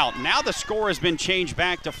rims out. Now the score has been changed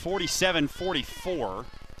back to 47-44.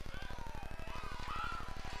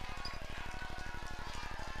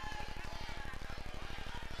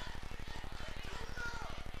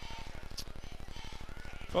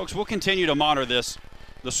 Folks, we'll continue to monitor this.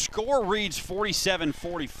 The score reads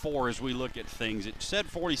 47-44 as we look at things. It said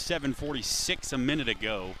 47-46 a minute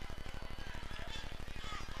ago.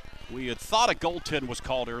 We had thought a goaltend was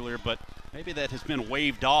called earlier, but maybe that has been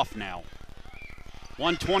waved off now.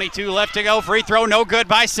 1:22 left to go. Free throw, no good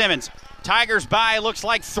by Simmons. Tigers by, looks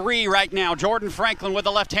like 3 right now. Jordan Franklin with a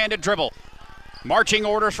left-handed dribble. Marching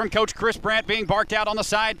orders from Coach Chris Brandt being barked out on the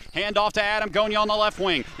side. Hand off to Adam Gonya on the left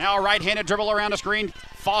wing. Now a right-handed dribble around the screen.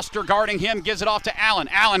 Foster guarding him, gives it off to Allen.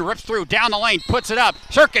 Allen rips through, down the lane, puts it up.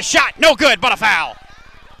 Circus shot, no good, but a foul.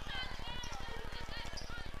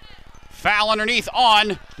 Foul underneath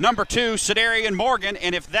on number 2, Sedarian Morgan,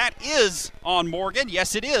 and if that is on Morgan,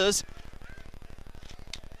 yes it is,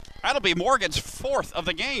 that'll be Morgan's 4th of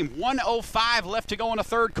the game. 1:05 left to go in the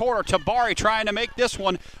third quarter. Tabari trying to make this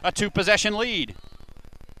one a 2-possession lead.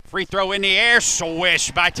 Free throw in the air,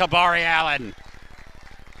 swish by Tabari Allen.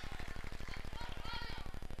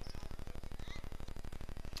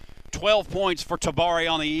 $12 points for Tabari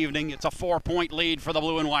on the evening. It's a 4-point lead for the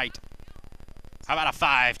blue and white. How about a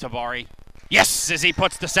 5, Tabari? Yes, as he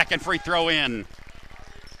puts the second free throw in.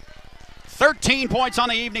 13 points on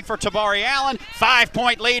the evening for Tabari Allen.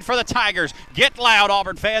 5-point lead for the Tigers. Get loud,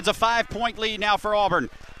 Auburn fans. A 5-point lead now for Auburn.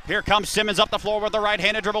 Here comes Simmons up the floor with the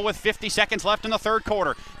right-handed dribble with 50 seconds left in the third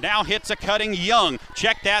quarter. Now hits a cutting Young.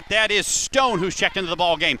 Check that. That is Stone who's checked into the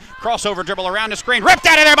ball game. Crossover dribble around the screen. Ripped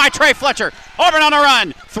out of there by Trey Fletcher. Auburn on the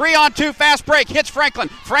run. 3-on-2 fast break. Hits Franklin.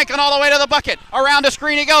 Franklin all the way to the bucket. Around the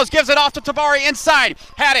screen he goes. Gives it off to Tabari inside.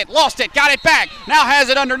 Had it. Lost it. Got it back. Now has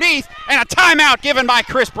it underneath. And a timeout given by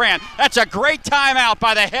Chris Brandt. That's a great timeout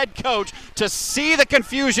by the head coach to see the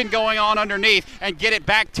confusion going on underneath and get it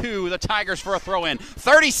back to the Tigers for a throw-in.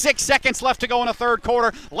 36 seconds left to go in the third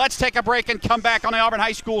quarter. Let's take a break and come back on the Auburn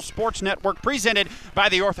High School Sports Network, presented by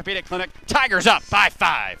the Orthopedic Clinic. Tigers up by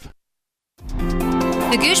 5.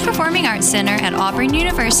 The Gooch Performing Arts Center at Auburn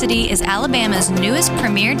University is Alabama's newest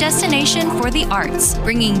premier destination for the arts,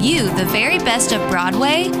 bringing you the very best of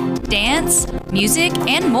Broadway, dance, music,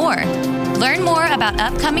 and more. Learn more about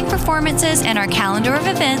upcoming performances and our calendar of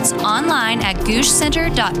events online at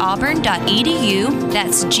goochcenter.auburn.edu.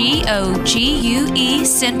 That's GOGUE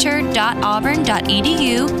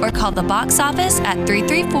center.auburn.edu, or call the box office at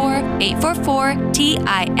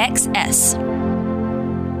 334-844-TIXS.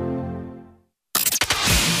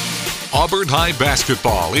 Auburn High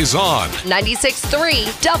basketball is on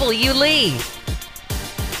 96.3 W. Lee.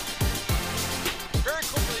 Very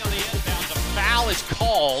quickly on the inbound, the foul is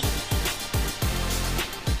called.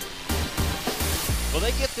 Will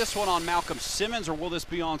they get this one on Malcolm Simmons, or will this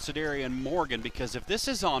be on Sedarian Morgan? Because if this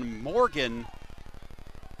is on Morgan,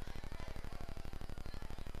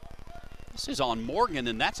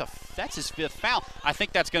 then that's his 5th foul. I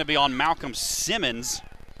think that's going to be on Malcolm Simmons.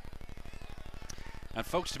 And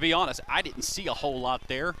folks, to be honest, I didn't see a whole lot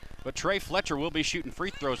there, but Trey Fletcher will be shooting free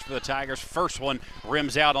throws for the Tigers. First one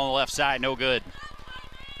rims out on the left side, no good.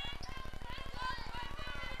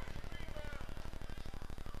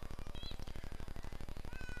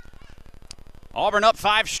 Auburn up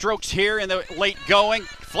 5 strokes here in the late going.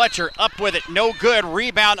 Fletcher up with it, no good.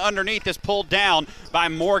 Rebound underneath is pulled down by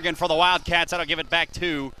Morgan for the Wildcats. That'll give it back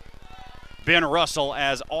to Ben Russell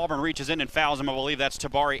as Auburn reaches in and fouls him. I believe that's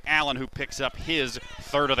Tabari Allen who picks up his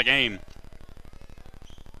 3rd of the game.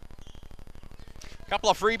 A couple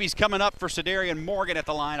of freebies coming up for Sedarian Morgan at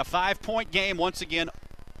the line. A 5-point game once again.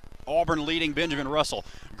 Auburn leading Benjamin Russell.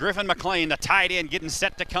 Griffin McLean, the tight end, getting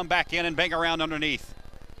set to come back in and bang around underneath.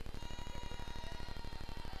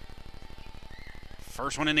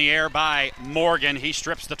 First one in the air by Morgan. He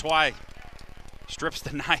strips the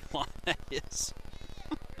nylon, that is.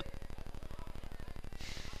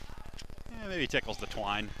 Maybe tickles the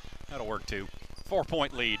twine. That'll work too.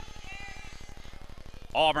 4-point lead.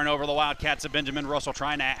 Auburn over the Wildcats of Benjamin Russell,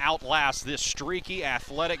 trying to outlast this streaky,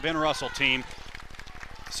 athletic Ben Russell team.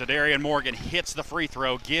 Cedarian Morgan hits the free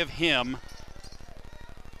throw. Give him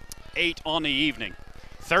 8 on the evening.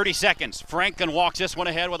 30 seconds. Franklin walks this one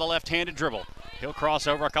ahead with a left-handed dribble. He'll cross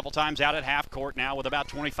over a couple times out at half court now with about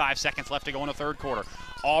 25 seconds left to go in the third quarter.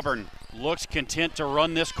 Auburn looks content to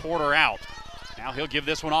run this quarter out. Now he'll give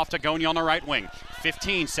this one off to Gonya on the right wing.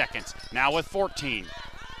 15 seconds. Now with 14.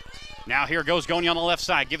 Now here goes Gonya on the left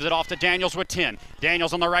side. Gives it off to Daniels with 10.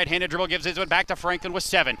 Daniels on the right-handed dribble gives it back to Franklin with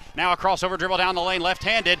 7. Now a crossover dribble down the lane,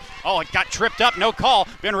 left-handed. Oh, it got tripped up, no call.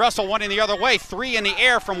 Ben Russell went in the other way. 3 in the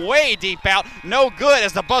air from way deep out. No good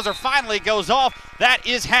as the buzzer finally goes off. That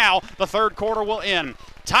is how the third quarter will end.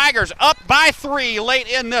 Tigers up by 3 late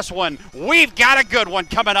in this one. We've got a good one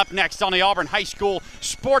coming up next on the Auburn High School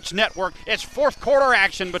Sports Network. It's fourth quarter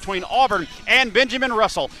action between Auburn and Benjamin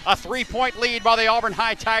Russell. A 3-point lead by the Auburn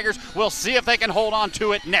High Tigers. We'll see if they can hold on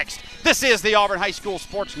to it next. This is the Auburn High School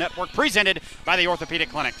Sports Network, presented by the Orthopedic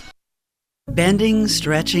Clinic. Bending,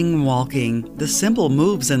 stretching, walking. The simple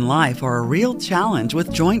moves in life are a real challenge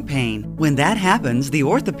with joint pain. When that happens, the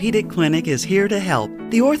Orthopedic Clinic is here to help.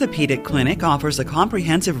 The Orthopedic Clinic offers a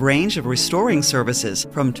comprehensive range of restoring services,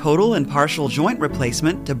 from total and partial joint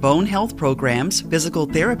replacement to bone health programs, physical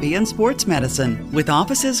therapy, and sports medicine. With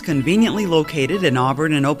offices conveniently located in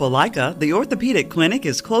Auburn and Opelika, the Orthopedic Clinic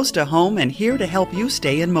is close to home and here to help you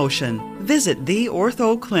stay in motion. Visit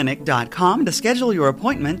theorthoclinic.com to schedule your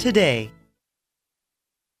appointment today.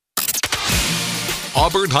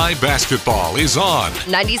 Auburn High basketball is on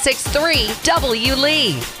 96.3 W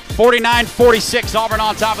Lee. 49-46, Auburn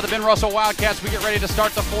on top of the Ben Russell Wildcats. We get ready to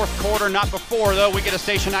start the fourth quarter. Not before, though. We get a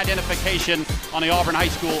station identification on the Auburn High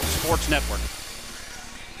School Sports Network.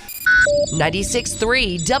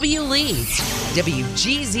 96.3 W Lee,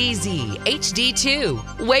 WGZZ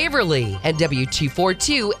HD2 Waverly, and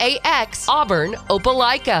W242AX Auburn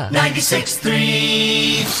Opelika.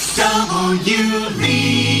 96.3 W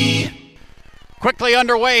Lee. Quickly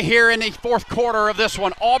underway here in the fourth quarter of this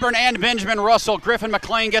one. Auburn and Benjamin Russell. Griffin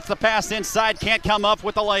McLean gets the pass inside, can't come up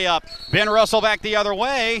with the layup. Ben Russell back the other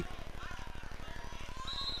way.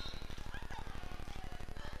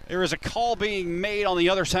 There is a call being made on the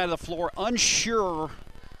other side of the floor. Unsure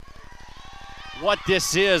what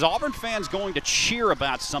this is. Auburn fans going to cheer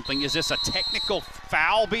about something. Is this a technical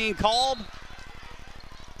foul being called?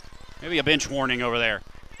 Maybe a bench warning over there.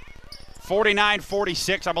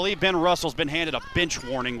 49-46. I believe Ben Russell's been handed a bench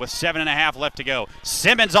warning with 7.5 left to go.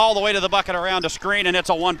 Simmons all the way to the bucket around a screen, and it's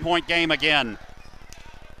a 1-point game again.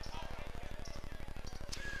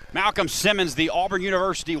 Malcolm Simmons, the Auburn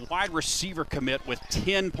University wide receiver commit, with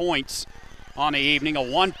 10 points on the evening. A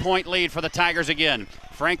 1-point lead for the Tigers again.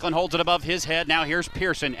 Franklin holds it above his head. Now here's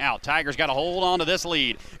Pearson out. Tigers got to hold on to this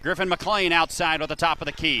lead. Griffin McLean outside at the top of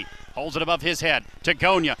the key. Holds it above his head to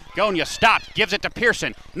Gonya. Gonya stopped, gives it to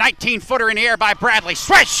Pearson. 19-footer in the air by Bradley.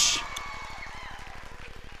 Swish!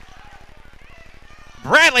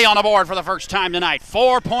 Bradley on the board for the first time tonight.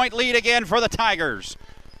 4-point lead again for the Tigers.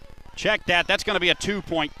 Check that. That's going to be a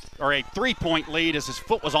 2-point or a 3-point lead as his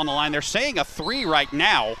foot was on the line. They're saying a 3 right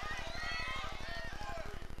now.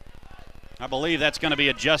 I believe that's going to be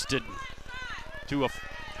adjusted to a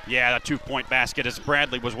 2-point basket as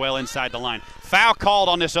Bradley was well inside the line. Foul called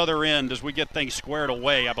on this other end as we get things squared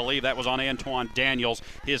away. I believe that was on Antoine Daniels,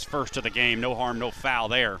 his first of the game. No harm, no foul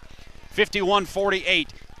there. 51-48,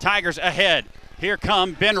 Tigers ahead. Here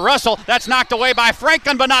come Ben Russell. That's knocked away by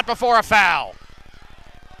Franklin, but not before a foul.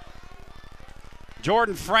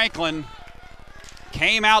 Jordan Franklin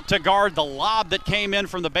came out to guard the lob that came in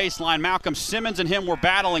from the baseline. Malcolm Simmons and him were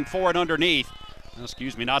battling for it underneath.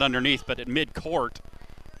 Excuse me, not underneath, but at midcourt.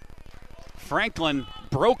 Franklin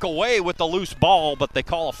broke away with the loose ball, but they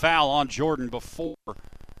call a foul on Jordan before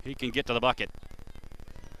he can get to the bucket.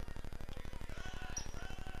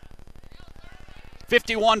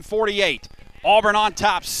 51-48. Auburn on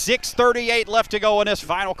top. 6:38 left to go in this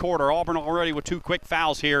final quarter. Auburn already with 2 quick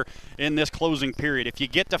fouls here in this closing period. If you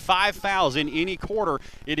get to 5 fouls in any quarter,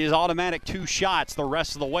 it is automatic 2 shots the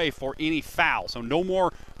rest of the way for any foul. So no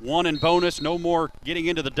more 1 and bonus, no more getting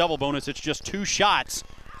into the double bonus. It's just 2 shots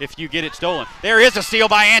if you get it stolen. There is a steal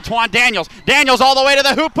by Antoine Daniels. Daniels all the way to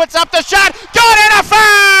the hoop, puts up the shot. Good and a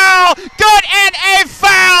foul! Good and a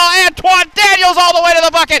foul! Antoine Daniels all the way to the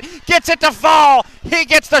bucket. Gets it to fall. He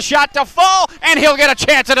gets the shot to fall, and he'll get a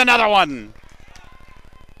chance at another one.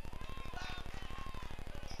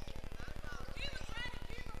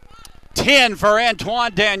 $10 for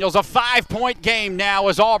Antoine Daniels. A 5-point game now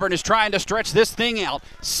as Auburn is trying to stretch this thing out.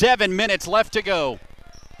 7 minutes left to go.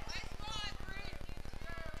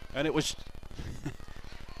 And it was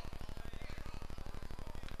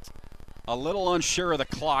a little unsure of the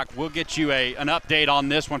clock. We'll get you an update on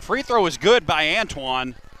this one. Free throw is good by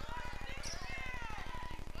Antoine,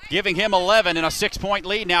 giving him 11 and a 6-point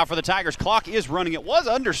lead now for the Tigers. Clock is running. It was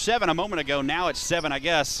under 7 a moment ago. Now it's 7, I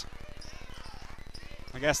guess.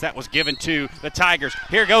 I guess that was given to the Tigers.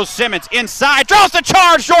 Here goes Simmons inside. Draws the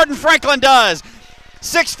charge. Jordan Franklin does.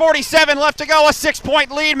 6:47 left to go. A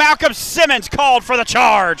 6-point lead. Malcolm Simmons called for the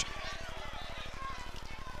charge.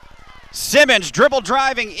 Simmons dribble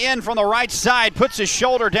driving in from the right side, puts his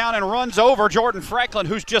shoulder down and runs over Jordan Franklin,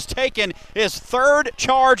 who's just taken his 3rd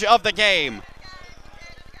charge of the game.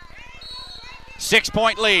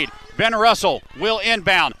 6-point lead. Ben Russell will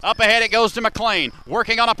inbound. Up ahead it goes to McLean.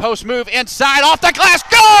 Working on a post move inside, off the glass.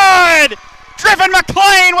 Good! Griffin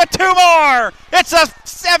McLean with 2 more. It's a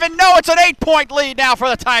 8-point lead now for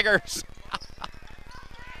the Tigers.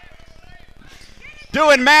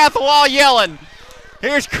 Doing math while yelling.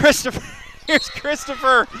 Here's Christopher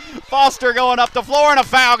Foster going up the floor, and a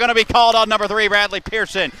foul going to be called on number 3, Bradley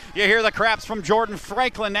Pearson. You hear the craps from Jordan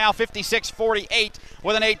Franklin now, 56-48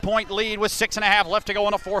 with an 8-point lead with 6.5 left to go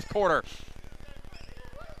in the 4th quarter.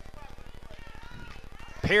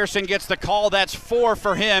 Pearson gets the call. That's 4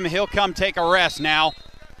 for him. He'll come take a rest now.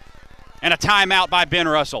 And a timeout by Ben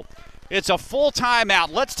Russell. It's a full timeout.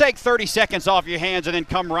 Let's take 30 seconds off your hands and then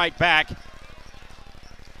come right back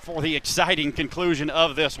for the exciting conclusion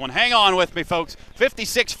of this one. Hang on with me, folks.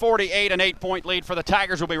 56-48, an 8-point lead for the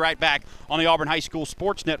Tigers. We'll be right back on the Auburn High School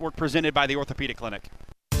Sports Network, presented by the Orthopedic Clinic.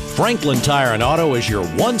 Franklin Tire and Auto is your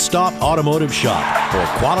one-stop automotive shop. For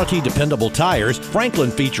quality, dependable tires,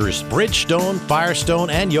 Franklin features Bridgestone, Firestone,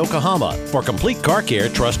 and Yokohama. For complete car care,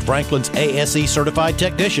 trust Franklin's ASE certified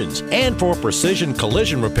technicians. And for precision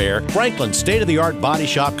collision repair, Franklin's state-of-the-art body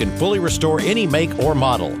shop can fully restore any make or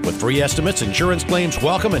model. With free estimates, insurance claims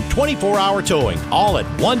welcome, and 24-hour towing, all at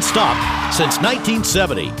one stop since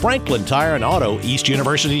 1970. Franklin Tire and Auto, East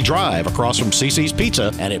University Drive, across from CC's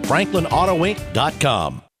Pizza, and at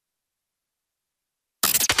franklinautoinc.com.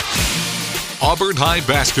 Auburn High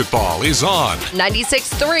basketball is on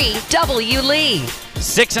 96.3 W Lee.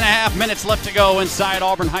 6.5 minutes left to go inside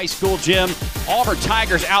Auburn High School gym. Auburn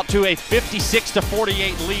Tigers out to a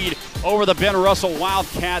 56-48 lead over the Ben Russell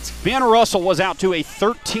Wildcats. Ben Russell was out to a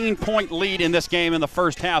 13-point lead in this game in the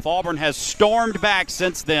first half. Auburn has stormed back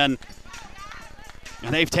since then,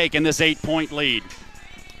 and they've taken this 8-point lead.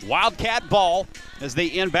 Wildcat ball as they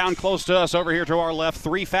inbound close to us over here to our left.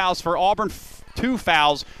 3 fouls for Auburn, 2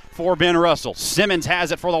 fouls for Ben Russell. Simmons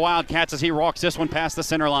has it for the Wildcats as he rocks this one past the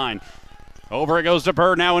center line. Over it goes to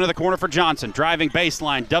Bird, now into the corner for Johnson. Driving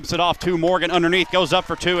baseline, dumps it off to Morgan underneath, goes up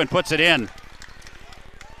for 2 and puts it in.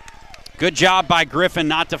 Good job by Griffin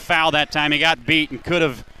not to foul that time. He got beat and could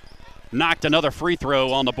have knocked another free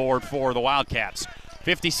throw on the board for the Wildcats.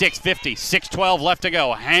 56-50, 6:12 left to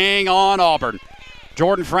go. Hang on, Auburn.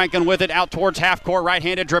 Jordan Franklin with it out towards half court,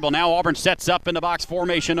 right-handed dribble. Now Auburn sets up in the box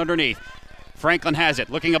formation underneath. Franklin has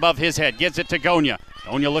it, looking above his head, gives it to Gonya.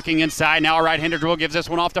 Gonya looking inside, now a right-hander dribble, gives this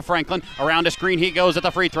one off to Franklin. Around a screen he goes at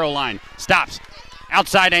the free throw line. Stops.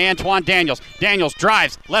 Outside to Antoine Daniels. Daniels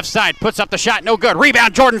drives, left side, puts up the shot, no good.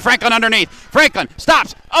 Rebound, Jordan Franklin underneath. Franklin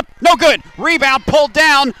stops, up, no good. Rebound pulled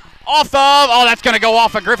down off of, that's going to go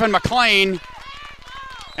off of Griffin McLean.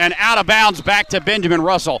 And out of bounds back to Benjamin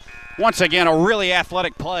Russell. Once again, a really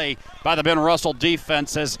athletic play by the Ben Russell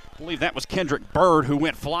defense, as I believe that was Kendrick Bird who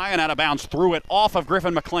went flying out of bounds, threw it off of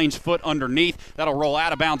Griffin McLean's foot underneath. That'll roll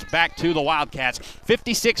out of bounds back to the Wildcats.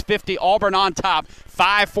 56-50, Auburn on top.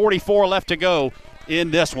 5:44 left to go in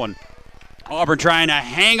this one. Auburn trying to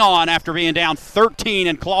hang on after being down 13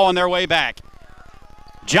 and clawing their way back.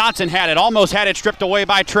 Johnson had it, almost had it stripped away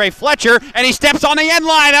by Trey Fletcher, and he steps on the end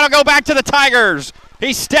line. That'll go back to the Tigers.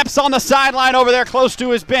 He steps on the sideline over there close to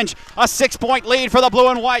his bench. A 6-point lead for the blue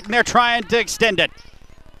and white, and they're trying to extend it.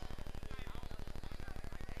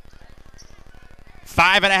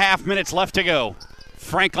 5.5 minutes left to go.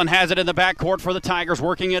 Franklin has it in the backcourt for the Tigers,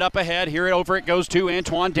 working it up ahead. Here over it goes to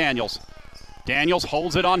Antoine Daniels. Daniels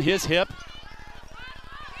holds it on his hip.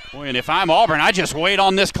 Boy, and if I'm Auburn, I just wait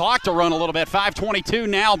on this clock to run a little bit. 5:22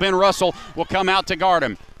 now. Ben Russell will come out to guard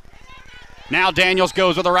him. Now Daniels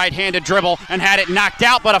goes with a right-handed dribble and had it knocked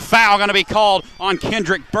out, but a foul going to be called on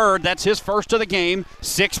Kendrick Bird. That's his first of the game.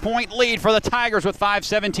 6-point lead for the Tigers with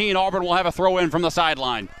 5:17. Auburn will have a throw in from the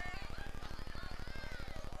sideline.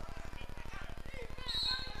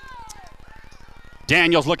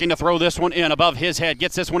 Daniels looking to throw this one in above his head.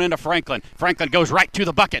 Gets this one into Franklin. Franklin goes right to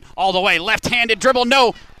the bucket. All the way. Left-handed dribble.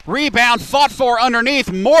 No. Rebound fought for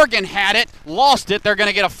underneath. Morgan had it. Lost it. They're going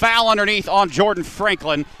to get a foul underneath on Jordan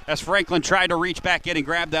Franklin as Franklin tried to reach back in and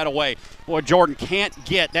grab that away. Boy, Jordan can't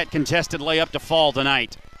get that contested layup to fall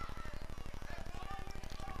tonight.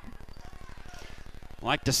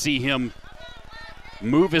 Like to see him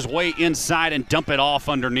move his way inside and dump it off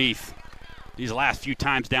underneath these last few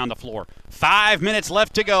times down the floor. 5 minutes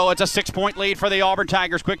left to go. It's a 6-point lead for the Auburn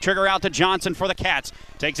Tigers. Quick trigger out to Johnson for the Cats.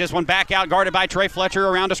 Takes this one back out, guarded by Trey Fletcher.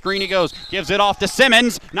 Around a screen he goes. Gives it off to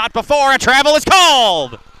Simmons. Not before. A travel is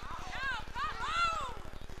called.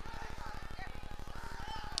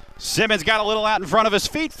 Simmons got a little out in front of his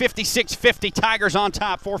feet. 56-50, Tigers on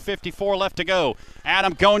top. 4:54 left to go.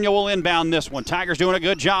 Adam Gonya will inbound this one. Tigers doing a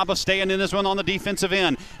good job of staying in this one on the defensive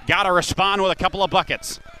end. Got to respond with a couple of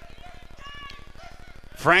buckets.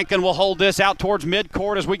 Franklin will hold this out towards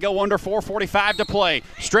midcourt as we go under 4:45 to play.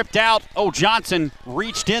 Stripped out. Oh, Johnson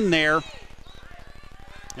reached in there.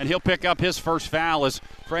 And he'll pick up his first foul as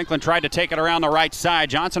Franklin tried to take it around the right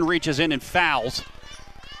side. Johnson reaches in and fouls.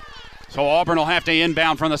 So Auburn will have to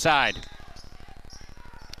inbound from the side.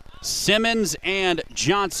 Simmons and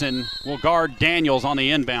Johnson will guard Daniels on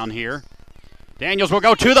the inbound here. Daniels will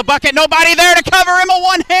go to the bucket. Nobody there to cover him. A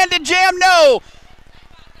one-handed jam. No.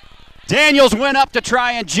 Daniels went up to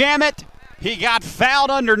try and jam it. He got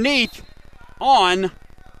fouled underneath on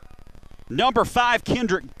number 5,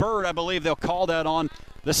 Kendrick Bird. I believe they'll call that on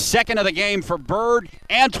the second of the game for Bird.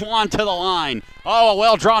 Antoine to the line. Oh, a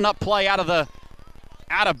well-drawn-up play out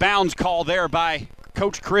of bounds call there by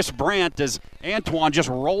Coach Chris Brandt as Antoine just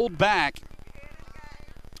rolled back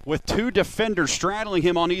with 2 defenders straddling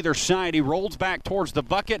him on either side. He rolls back towards the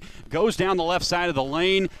bucket, goes down the left side of the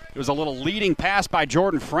lane. It was a little leading pass by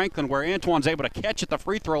Jordan Franklin where Antoine's able to catch at the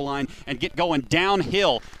free throw line and get going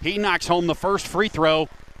downhill. He knocks home the first free throw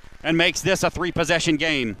and makes this a 3-possession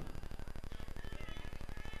game.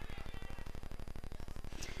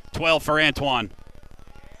 12 for Antoine.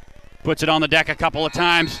 Puts it on the deck a couple of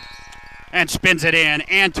times and spins it in.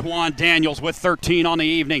 Antoine Daniels with 13 on the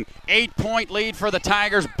evening. 8-point lead for the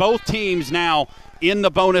Tigers. Both teams now in the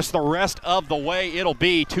bonus the rest of the way. It'll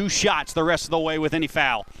be 2 shots the rest of the way with any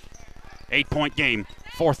foul. 8-point game.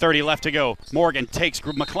 4:30 left to go. Morgan takes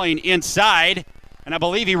McLean inside, and I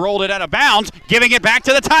believe he rolled it out of bounds, giving it back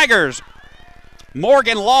to the Tigers.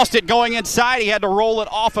 Morgan lost it going inside. He had to roll it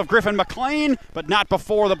off of Griffin McLean, but not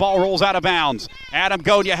before the ball rolls out of bounds. Adam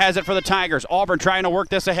Godia has it for the Tigers. Auburn trying to work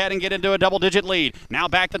this ahead and get into a double-digit lead. Now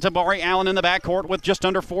back to Tabari Allen in the backcourt with just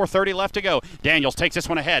under 4:30 left to go. Daniels takes this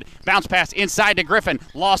one ahead. Bounce pass inside to Griffin.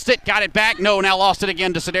 Lost it, got it back. No, now lost it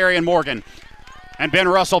again to Cedarian Morgan. And Ben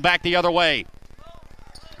Russell back the other way.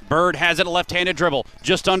 Bird has it, a left-handed dribble.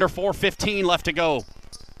 Just under 4:15 left to go.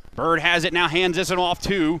 Bird has it, now hands this one off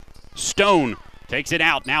to Stone. Takes it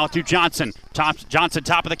out, now to Johnson. Johnson,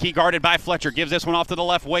 top of the key, guarded by Fletcher. Gives this one off to the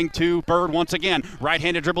left wing to Bird once again.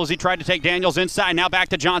 Right-handed dribble as he tried to take Daniels inside. Now back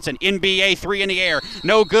to Johnson. NBA 3 in the air.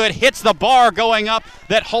 No good. Hits the bar going up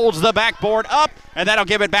that holds the backboard up, and that'll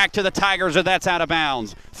give it back to the Tigers, and that's out of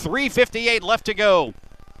bounds. 3:58 left to go.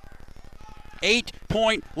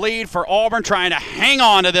 8-point lead for Auburn, trying to hang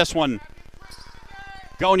on to this one.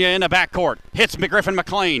 Gonya in the backcourt. Hits Griffin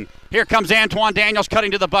McLean. Here comes Antoine Daniels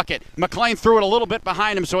cutting to the bucket. McLean threw it a little bit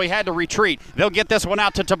behind him, so he had to retreat. They'll get this one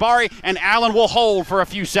out to Tabari, and Allen will hold for a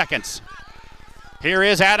few seconds. Here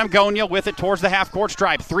is Adam Gonya with it towards the half-court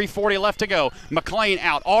stripe. 3:40 left to go. McLean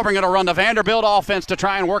out. Auburn going to run the Vanderbilt offense to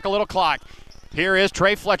try and work a little clock. Here is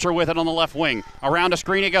Trey Fletcher with it on the left wing. Around a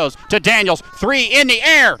screen he goes to Daniels. 3 in the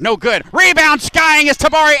air. No good. Rebound skying as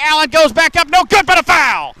Tabari Allen goes back up. No good, but a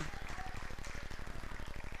foul.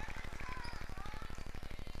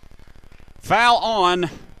 Foul on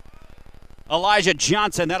Elijah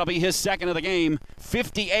Johnson. That'll be his second of the game.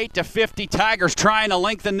 58-50. Tigers trying to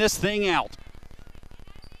lengthen this thing out.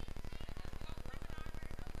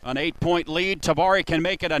 An 8-point lead. Tabari can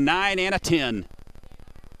make it a 9 and a 10.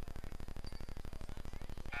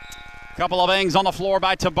 Couple of things on the floor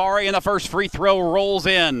by Tabari, and the first free throw rolls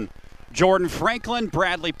in. Jordan Franklin,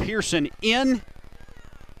 Bradley Pearson in.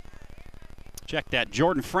 Check that.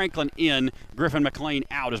 Jordan Franklin in. Griffin McLean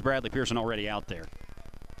out. Is Bradley Pearson already out there?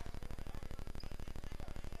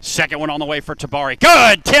 Second one on the way for Tabari.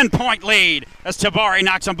 Good! 10-point lead as Tabari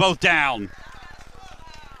knocks them both down.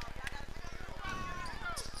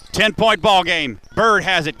 10-point ball game. Bird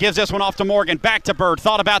has it. Gives this one off to Morgan. Back to Bird.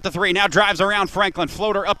 Thought about the 3. Now drives around Franklin.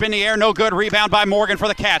 Floater up in the air. No good. Rebound by Morgan for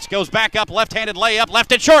the Cats. Goes back up. Left-handed layup.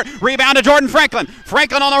 Left it short. Rebound to Jordan Franklin.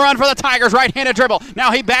 Franklin on the run for the Tigers. Right-handed dribble.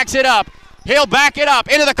 Now he backs it up. He'll back it up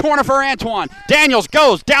into the corner for Antoine. Daniels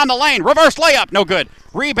goes down the lane. Reverse layup. No good.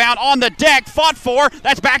 Rebound on the deck. Fought for.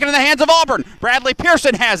 That's back into the hands of Auburn. Bradley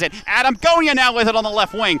Pearson has it. Adam Gonya now with it on the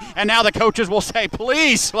left wing. And now the coaches will say,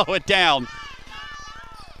 please slow it down.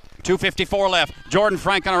 2:54 left. Jordan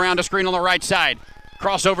Franklin around a screen on the right side.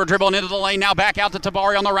 Crossover dribbling into the lane. Now back out to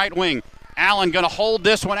Tabari on the right wing. Allen going to hold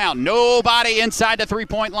this one out. Nobody inside the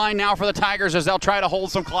three-point line now for the Tigers as they'll try to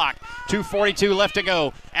hold some clock. 2:42 left to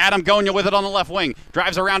go. Adam Gonya with it on the left wing.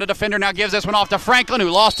 Drives around a defender, now gives this one off to Franklin, who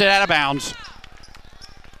lost it out of bounds.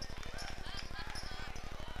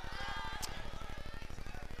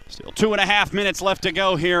 Still 2.5 minutes left to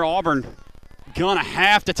go here. Auburn going to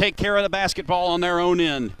have to take care of the basketball on their own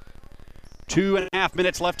end. 2.5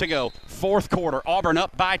 minutes left to go. Fourth quarter. Auburn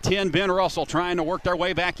up by 10. Ben Russell trying to work their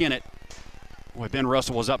way back in it. Boy, Ben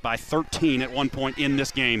Russell was up by 13 at one point in this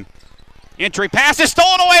game. Entry pass is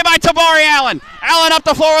stolen away by Tabari Allen. Allen up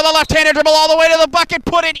the floor with a left-handed dribble all the way to the bucket.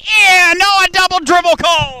 Put it in. No, a double dribble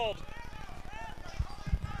called.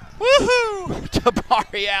 Woohoo!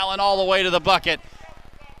 Tabari Allen all the way to the bucket.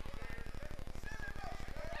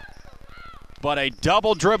 But a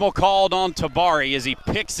double dribble called on Tabari as he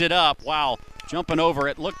picks it up. Wow, jumping over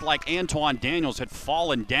it. Looked like Antoine Daniels had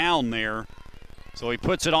fallen down there. So he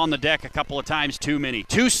puts it on the deck a couple of times too many.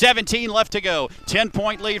 2:17 left to go.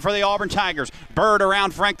 10-point lead for the Auburn Tigers. Bird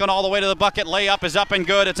around Franklin all the way to the bucket. Layup is up and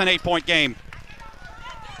good. It's an 8-point game.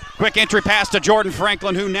 Quick entry pass to Jordan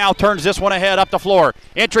Franklin, who now turns this one ahead up the floor.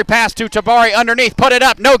 Entry pass to Tabari underneath. Put it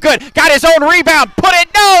up. No good. Got his own rebound. Put it.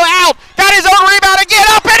 No. Out. Got his own rebound again.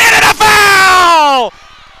 Up and in, and a foul!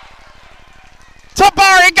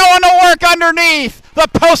 Tabari going to work underneath. The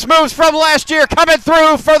post moves from last year coming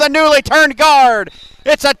through for the newly turned guard.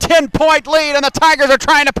 It's a 10-point lead, and the Tigers are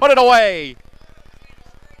trying to put it away.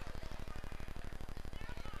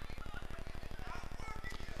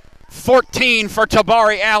 $14 for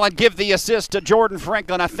Tabari Allen. Give the assist to Jordan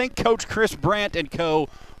Franklin. I think Coach Chris Brandt and co.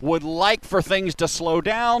 would like for things to slow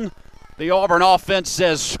down. The Auburn offense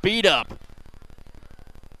says speed up.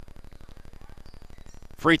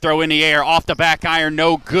 Free throw in the air, off the back iron,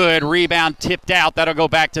 no good. Rebound tipped out. That'll go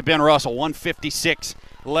back to Ben Russell. 1:56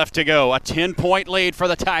 left to go. A 10-point lead for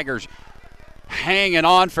the Tigers. Hanging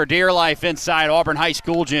on for dear life inside Auburn High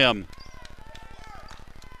School gym.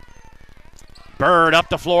 Bird up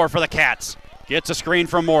the floor for the Cats. Gets a screen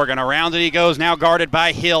from Morgan. Around it he goes, now guarded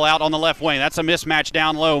by Hill out on the left wing. That's a mismatch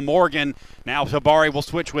down low. Morgan, now Tabari will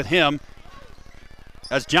switch with him.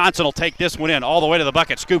 As Johnson will take this one in all the way to the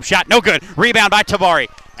bucket. Scoop shot, no good. Rebound by Tabari.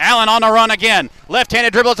 Allen on the run again.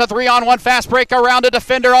 Left-handed dribble. It's a 3-on-1 fast break around a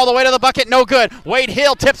defender all the way to the bucket. No good. Wade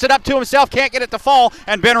Hill tips it up to himself. Can't get it to fall.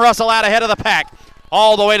 And Ben Russell out ahead of the pack.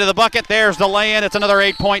 All the way to the bucket. There's the lay-in. It's another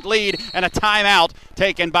 8-point lead and a timeout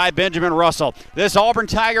taken by Benjamin Russell. This Auburn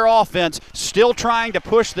Tiger offense still trying to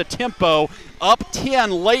push the tempo up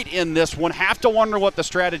 10 late in this one. Have to wonder what the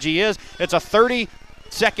strategy is. It's a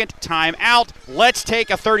 30-second timeout. Let's take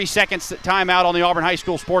a 30-second timeout on the Auburn High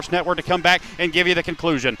School Sports Network to come back and give you the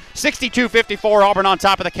conclusion. 62-54, Auburn on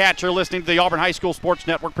top of the Cats. You're listening to the Auburn High School Sports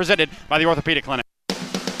Network presented by the Orthopedic Clinic.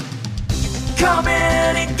 Come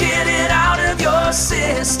in and get it out of your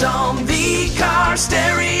system. The Car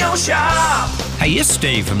Stereo Shop. Hey, it's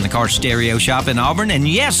Steve from the Car Stereo Shop in Auburn, and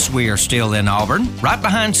yes, we are still in Auburn, right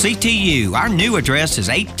behind CTU. Our new address is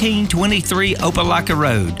 1823 Opelika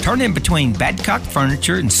Road. Turn in between Badcock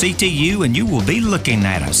Furniture and CTU, and you will be looking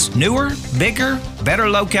at us. Newer, bigger, better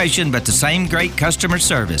location, but the same great customer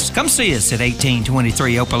service. Come see us at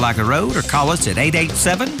 1823 Opelika Road or call us at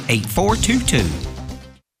 887-8422.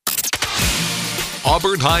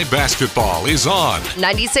 Auburn High basketball is on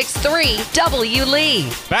 96.3 W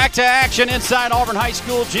Lee. Back to action inside Auburn High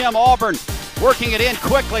School gym. Auburn working it in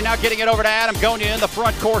quickly, now getting it over to Adam Gonya in the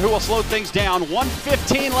front court, who will slow things down.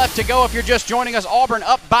 1:15 left to go if you're just joining us. Auburn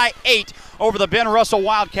up by 8 over the Ben Russell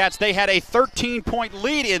Wildcats. They had a 13-point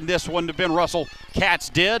lead in this one, the Ben Russell Cats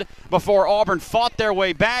did, before Auburn fought their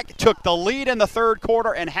way back, took the lead in the third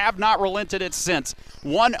quarter, and have not relented it since.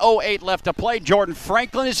 1:08 left to play. Jordan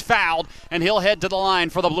Franklin is fouled, and he'll head to the line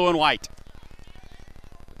for the blue and white.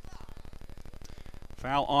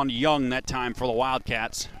 Foul on Young that time for the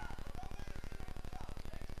Wildcats.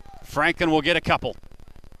 Franklin will get a couple.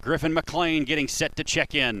 Griffin McLean getting set to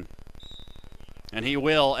check in. And he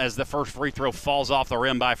will, as the first free throw falls off the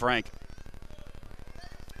rim by Frank.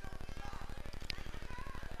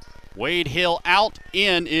 Wade Hill out,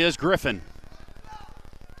 in is Griffin.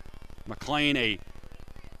 McLean, a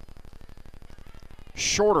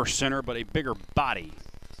shorter center, but a bigger body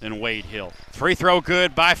than Wade Hill. Free throw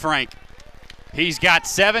good by Frank. He's got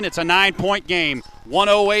 7. It's a 9-point game.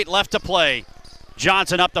 1:08 left to play.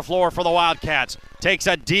 Johnson up the floor for the Wildcats. Takes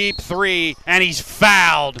a deep 3, and he's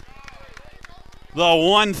fouled. The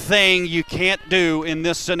one thing you can't do in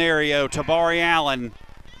this scenario, Tabari Allen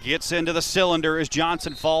gets into the cylinder as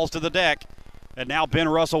Johnson falls to the deck. And now Ben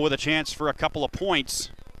Russell with a chance for a couple of points,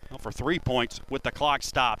 well, for 3 points with the clock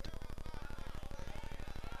stopped.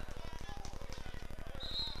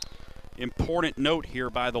 important note here,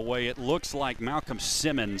 by the way, it looks like Malcolm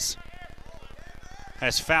Simmons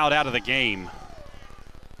has fouled out of the game.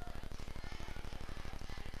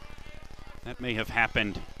 That may have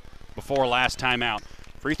happened before last time out.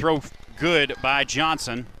 Free throw good by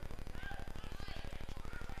Johnson.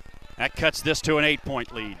 That cuts this to an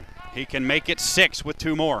 8-point lead. He can make it 6 with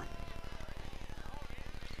 2 more.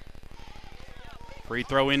 Free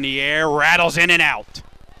throw in the air, rattles in and out.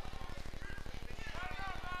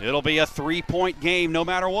 It'll be a 3-point game no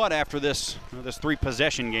matter what after this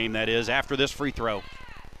 3-possession game, that is, after this free throw.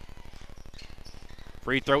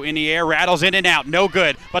 Free throw in the air, rattles in and out, no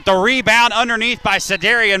good. But the rebound underneath by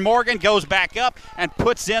Sedarian Morgan goes back up and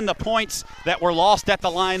puts in the points that were lost at the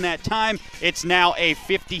line that time. It's now a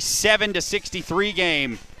 57-63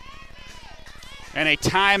 game. And a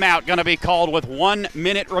timeout going to be called with 1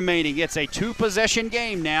 minute remaining. It's a 2-possession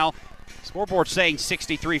game now. Scoreboard saying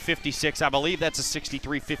 63-56. I believe that's a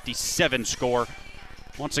 63-57 score.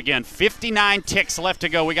 Once again, 59 ticks left to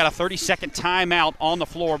go. We got a 30-second timeout on the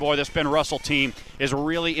floor. Boy, this Ben Russell team is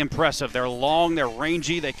really impressive. They're long, they're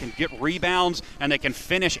rangy, they can get rebounds, and they can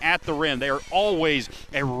finish at the rim. They are always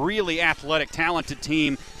a really athletic, talented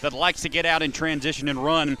team that likes to get out in transition and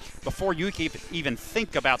run before you can even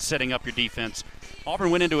think about setting up your defense.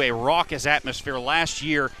 Auburn went into a raucous atmosphere last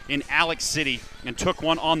year in Alex City and took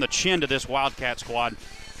one on the chin to this Wildcat squad.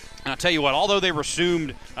 And I'll tell you what, although they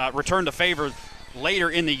returned the favor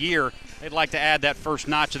later in the year, they'd like to add that first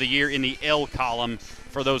notch of the year in the L column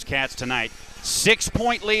for those Cats tonight.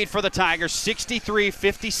 6-point lead for the Tigers,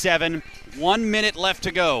 63-57, 1 minute left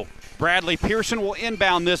to go. Bradley Pearson will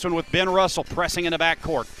inbound this one with Ben Russell pressing in the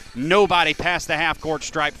backcourt. Nobody past the half-court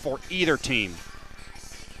stripe for either team.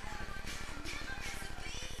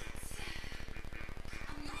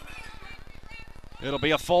 It'll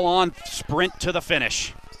be a full-on sprint to the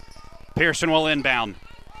finish. Pearson will inbound.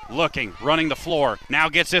 Looking, running the floor. Now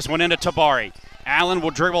gets this one into Tabari. Allen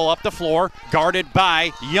will dribble up the floor, guarded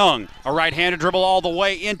by Young. A right-handed dribble all the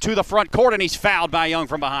way into the front court, and he's fouled by Young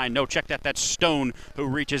from behind. No, check that. That's Stone who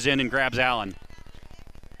reaches in and grabs Allen.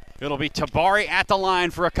 It'll be Tabari at the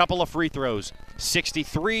line for a couple of free throws.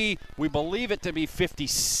 63, we believe it to be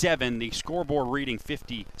 57. The scoreboard reading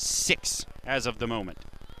 56 as of the moment.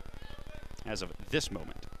 As of this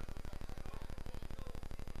moment.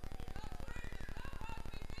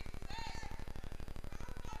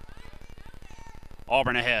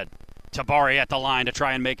 Auburn ahead. Tabari at the line to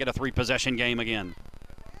try and make it a 3-possession game again.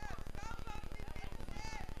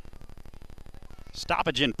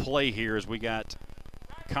 Stoppage in play here as we got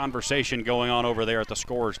conversation going on over there at the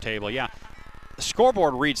scorer's table. Yeah, the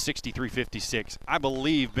scoreboard reads 63-56. I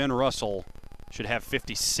believe Ben Russell should have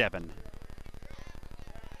 57.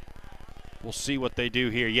 We'll see what they do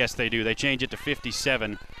here. Yes, they do. They change it to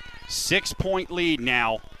 57. 6-point lead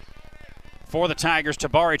now for the Tigers.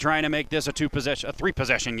 Tabari trying to make this a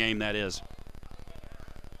 3-possession game, that is.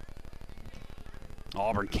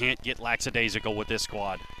 Auburn can't get lackadaisical with this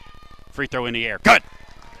squad. Free throw in the air. Good!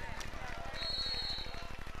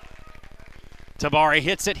 Tabari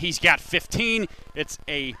hits it. He's got 15. It's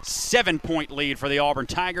a 7-point lead for the Auburn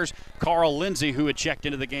Tigers. Carl Lindsey, who had checked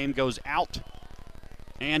into the game, goes out.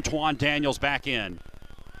 Antoine Daniels back in.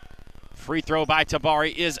 Free throw by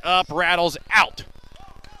Tabari is up, rattles out.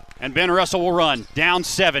 And Ben Russell will run. Down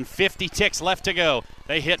 7, 50 ticks left to go.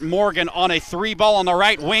 They hit Morgan on a 3-ball on the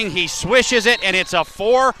right wing. He swishes it, and it's a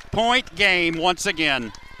 4-point game once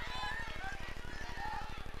again.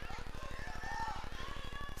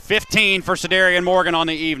 15 for Sedarian Morgan on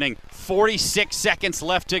the evening. 46 seconds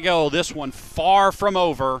left to go. This one far from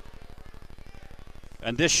over.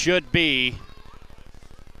 And this should be,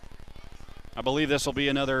 I believe this will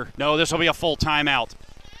be this will be a full timeout.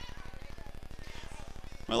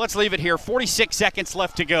 Well, let's leave it here. 46 seconds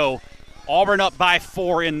left to go. Auburn up by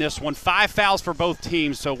 4 in this one. 5 fouls for both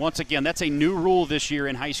teams. So once again, that's a new rule this year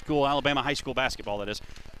in high school, Alabama high school basketball, that is.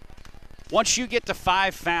 Once you get to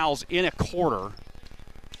 5 fouls in a quarter,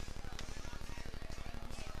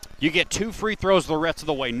 you get 2 free throws the rest of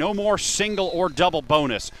the way. No more single or double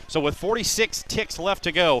bonus. So with 46 ticks left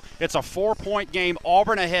to go, it's a 4-point game.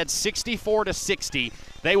 Auburn ahead 64-60.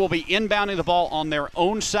 They will be inbounding the ball on their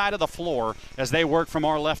own side of the floor as they work from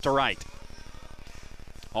our left to right.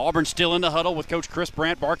 Auburn still in the huddle with Coach Chris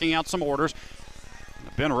Brandt barking out some orders.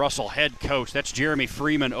 Ben Russell, head coach. That's Jeremy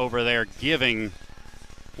Freeman over there giving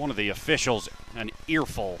one of the officials an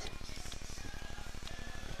earful.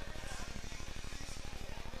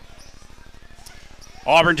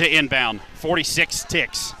 Auburn to inbound, 46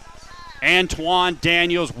 ticks. Antoine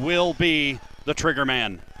Daniels will be the trigger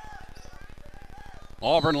man.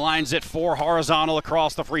 Auburn lines it 4 horizontal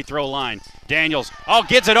across the free throw line. Daniels,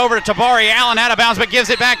 gets it over to Tabari Allen out of bounds, but gives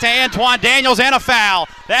it back to Antoine Daniels, and a foul.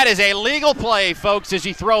 That is a legal play, folks, as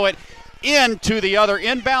you throw it into the other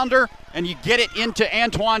inbounder, and you get it into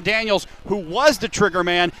Antoine Daniels, who was the trigger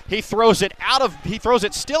man. He throws it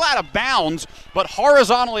still out of bounds, but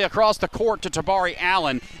horizontally across the court to Tabari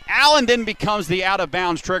Allen. Allen then becomes the out of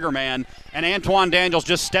bounds trigger man, and Antoine Daniels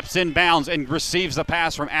just steps in bounds and receives the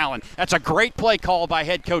pass from Allen. That's a great play call by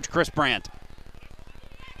head coach Chris Brandt.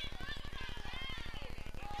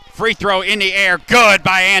 Free throw in the air, good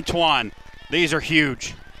by Antoine. These are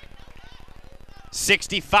huge.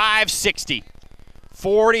 65-60.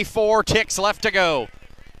 44 ticks left to go.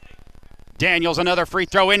 Daniels, another free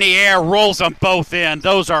throw in the air, rolls them both in.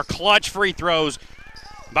 Those are clutch free throws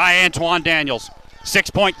by Antoine Daniels.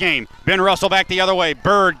 6-point game. Ben Russell back the other way.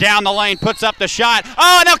 Bird down the lane, puts up the shot.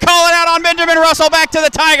 And they'll call it out on Benjamin Russell. Back to the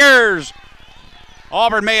Tigers.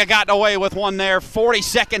 Auburn may have gotten away with one there. 40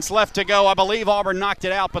 seconds left to go. I believe Auburn knocked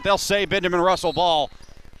it out, but they'll say Benjamin Russell ball.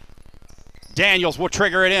 Daniels will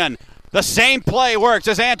trigger it in. The same play works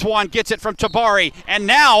as Antoine gets it from Tabari. And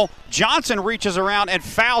now Johnson reaches around and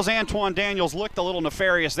fouls Antoine Daniels. Looked a little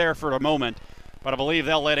nefarious there for a moment, but I believe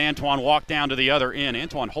they'll let Antoine walk down to the other end.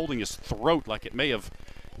 Antoine holding his throat like it may have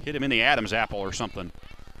hit him in the Adam's apple or something.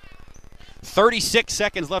 36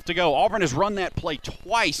 seconds left to go. Auburn has run that play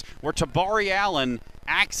twice where Tabari Allen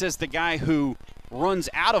acts as the guy who runs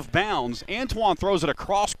out of bounds. Antoine throws it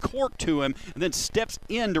across court to him and then steps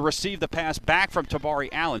in to receive the pass back from Tabari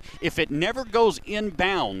Allen. If it never goes in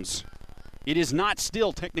bounds, it is not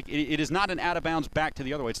still it is not an out of bounds back to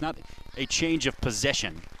the other way. It's not a change of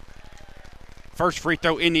possession. First free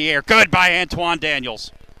throw in the air, good by Antoine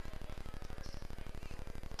Daniels.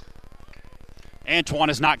 Antoine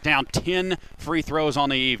has knocked down 10 free throws on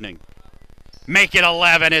the evening. Make it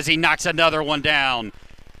 11 as he knocks another one down.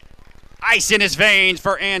 Ice in his veins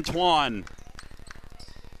for Antoine.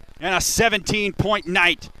 And a 17-point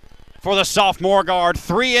night for the sophomore guard.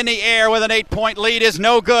 3 in the air with an 8-point lead is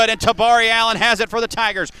no good, and Tabari Allen has it for the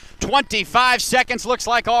Tigers. 25 seconds, looks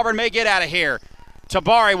like Auburn may get out of here.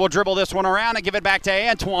 Tabari will dribble this one around and give it back to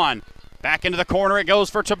Antoine. Back into the corner it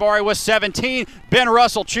goes for Tabari with 17. Ben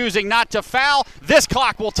Russell choosing not to foul. This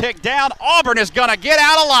clock will tick down. Auburn is going to get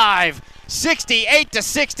out alive.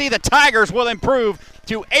 68-60, the Tigers will improve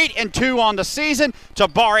to 8-2 on the season.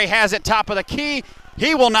 Tabari has it top of the key.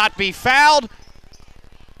 He will not be fouled.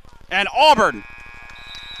 And Auburn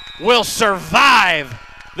will survive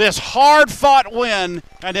this hard-fought win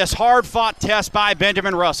and this hard-fought test by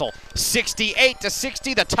Benjamin Russell.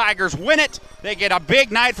 68-60, the Tigers win it. They get a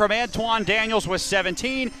big night from Antoine Daniels with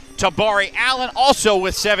 17. Tabari Allen also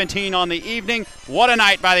with 17 on the evening. What a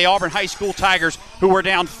night by the Auburn High School Tigers, who were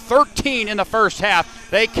down 13 in the first half.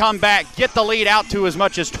 They come back, get the lead out to as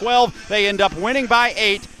much as 12. They end up winning by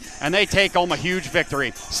 8. And they take home a huge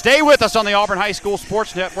victory. Stay with us on the Auburn High School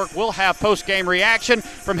Sports Network. We'll have post-game reaction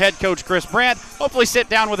from head coach Chris Brandt. Hopefully sit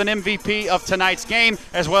down with an MVP of tonight's game,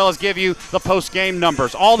 as well as give you the post-game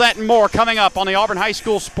numbers. All that and more coming up on the Auburn High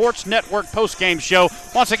School Sports Network post-game show.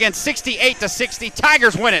 Once again, 68-60.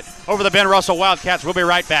 Tigers win it over the Ben Russell Wildcats. We'll be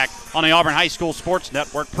right back on the Auburn High School Sports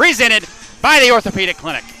Network, presented by the Orthopedic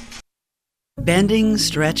Clinic. Bending,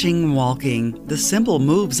 stretching, walking. The simple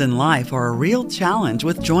moves in life are a real challenge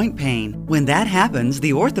with joint pain. When that happens,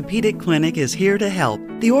 the Orthopedic Clinic is here to help.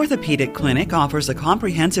 The Orthopedic Clinic offers a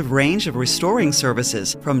comprehensive range of restoring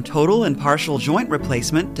services, from total and partial joint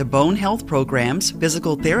replacement to bone health programs,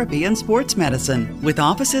 physical therapy, and sports medicine. With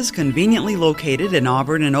offices conveniently located in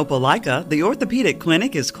Auburn and Opelika, the Orthopedic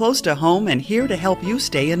Clinic is close to home and here to help you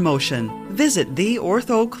stay in motion. Visit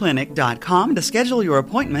theorthoclinic.com to schedule your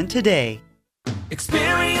appointment today.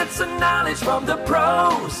 Experience and knowledge from the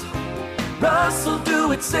pros. Russell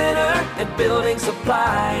Do-It Center and Building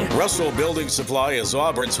Supply. Russell Building Supply is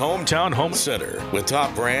Auburn's hometown home center. With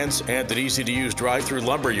top brands and an easy-to-use drive-through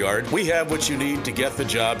lumber yard, we have what you need to get the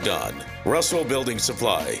job done. Russell Building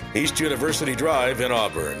Supply, East University Drive in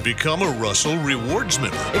Auburn. Become a Russell Rewards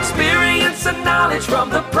member. Experience and knowledge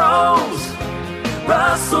from the pros.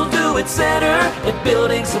 Russell Do-It Center and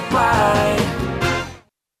Building Supply.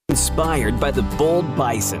 Inspired by the bold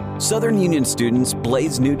bison, Southern Union students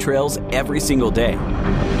blaze new trails every single day.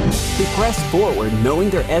 They press forward knowing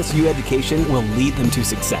their SU education will lead them to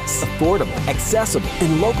success. Affordable, accessible,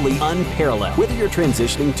 and locally unparalleled. Whether you're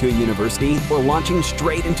transitioning to a university or launching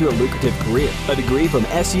straight into a lucrative career, a degree from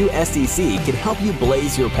SU SDC can help you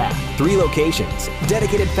blaze your path. 3 locations,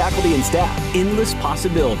 dedicated faculty and staff, endless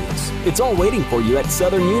possibilities. It's all waiting for you at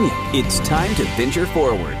Southern Union. It's time to venture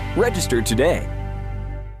forward. Register today.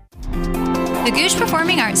 The Gooch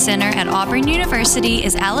Performing Arts Center at Auburn University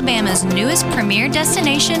is Alabama's newest premier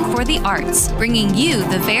destination for the arts, bringing you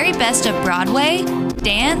the very best of Broadway,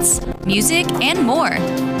 dance, music, and more.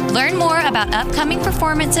 Learn more about upcoming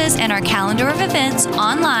performances and our calendar of events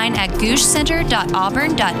online at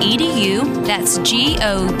goochcenter.auburn.edu. That's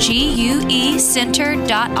GOGUE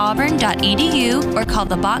center.auburn.edu, or call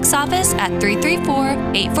the box office at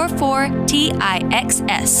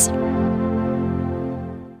 334-844-TIXS.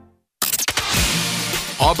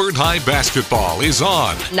 Auburn High basketball is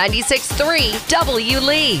on 96.3 W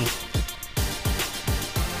Lee.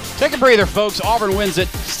 Take a breather, folks. Auburn wins it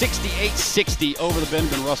 68-60 over the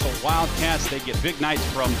Benjamin Russell Wildcats. They get big nights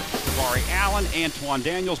from Jabari Allen, Antoine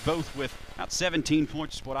Daniels, both with about 17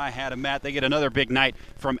 points is what I had him at. They get another big night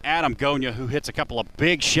from Adam Gonya, who hits a couple of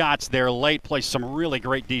big shots there late, plays some really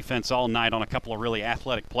great defense all night on a couple of really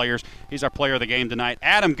athletic players. He's our player of the game tonight.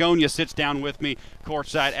 Adam Gonya sits down with me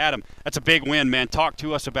courtside. Adam, that's a big win, man. Talk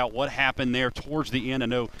to us about what happened there towards the end. I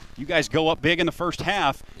know you guys go up big in the first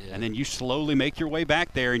half, and then you slowly make your way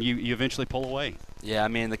back there, and you eventually pull away. Yeah, I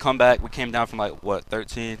mean, the comeback, we came down from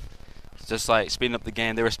 13? Just speeding up the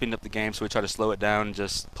game. They were speeding up the game, so we tried to slow it down and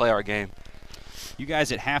just play our game. You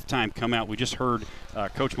guys at halftime come out. We just heard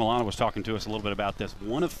Coach Milano was talking to us a little bit about this.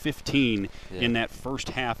 1 of 15 in that first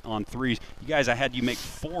half on threes. You guys, I had you make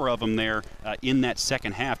 4 of them there in that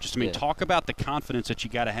second half. Just, talk about the confidence that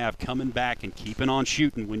you got to have coming back and keeping on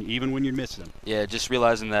shooting even when you're missing them. Yeah, just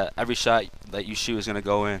realizing that every shot that you shoot is going to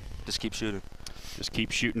go in. Just keep shooting. Just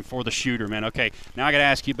keep shooting for the shooter, man. Okay, now I got to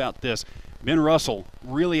ask you about this. Ben Russell,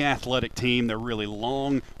 really athletic team. They're really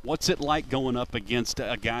long. What's it like going up against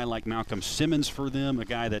a guy like Malcolm Simmons for them, a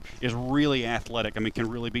guy that is really athletic, can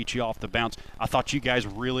really beat you off the bounce? I thought you guys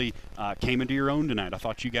really came into your own tonight. I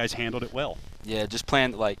thought you guys handled it well. Yeah, just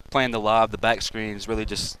playing the lob, the back screens, really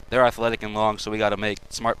just they're athletic and long, so we got to make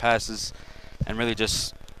smart passes and really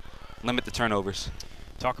just limit the turnovers.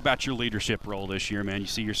 Talk about your leadership role this year, man. You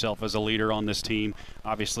see yourself as a leader on this team.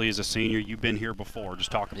 Obviously, as a senior, you've been here before.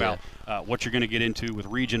 Just talk about what you're going to get into with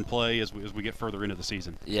region play as we get further into the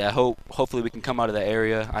season. Yeah, hopefully we can come out of that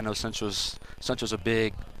area. I know Central's a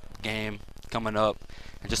big game coming up,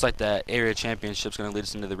 and just like that area championship's going to lead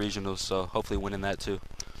us into the regionals, so hopefully winning that too.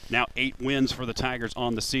 Now 8 wins for the Tigers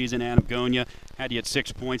on the season. Adam Gonya had you at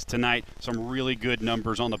 6 points tonight. Some really good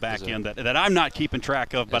numbers on the back end that I'm not keeping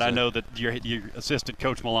track of, but I know that your assistant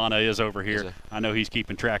Coach Milana is over here. I know he's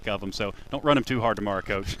keeping track of them, so don't run him too hard tomorrow,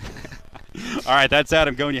 Coach. All right, that's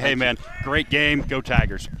Adam Gonya. Hey, man, great game. Go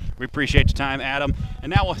Tigers. We appreciate your time, Adam.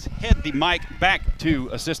 And now we'll head the mic back to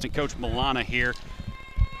assistant Coach Milana here.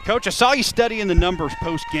 Coach, I saw you studying the numbers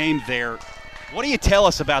post-game there. What do you tell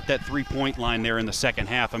us about that three-point line there in the second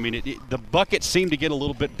half? The buckets seemed to get a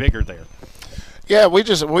little bit bigger there. Yeah, we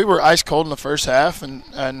were ice cold in the first half, and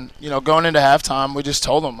going into halftime, we just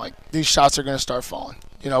told them these shots are going to start falling.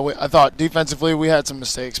 I thought defensively we had some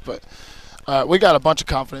mistakes, but we got a bunch of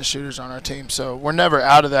confident shooters on our team, so we're never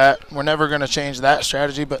out of that. We're never going to change that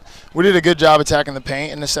strategy, but we did a good job attacking the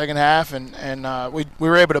paint in the second half, and we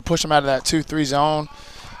were able to push them out of that 2-3 zone.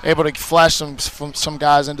 Able to flash some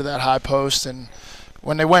guys into that high post, and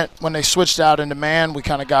when they switched out into man, we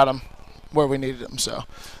kind of got them where we needed them. So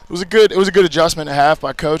it was a good adjustment at half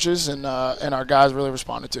by coaches, and our guys really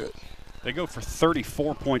responded to it. They go for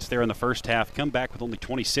 34 points there in the first half, come back with only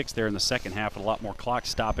 26 there in the second half, with a lot more clock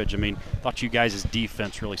stoppage. Thought you guys'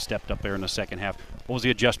 defense really stepped up there in the second half. What was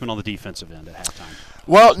the adjustment on the defensive end at halftime?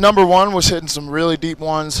 Well, number one was hitting some really deep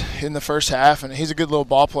ones in the first half, and he's a good little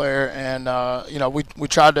ball player. And we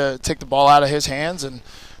tried to take the ball out of his hands, and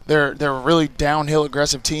they're a really downhill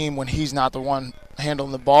aggressive team when he's not the one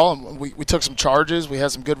handling the ball. And we took some charges. We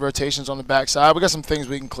had some good rotations on the backside. We got some things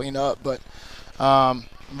we can clean up, but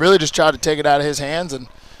really just tried to take it out of his hands,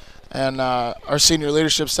 and our senior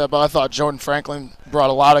leadership step up. I thought Jordan Franklin brought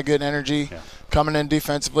a lot of good energy coming in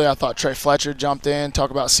defensively. I thought Trey Fletcher jumped in, talk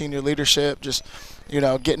about senior leadership, just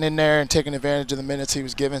getting in there and taking advantage of the minutes he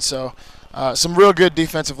was given. So some real good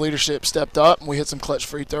defensive leadership stepped up, and we hit some clutch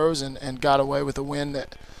free throws and got away with a win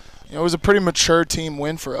that it was a pretty mature team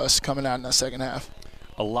win for us coming out in that second half.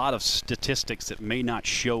 A lot of statistics that may not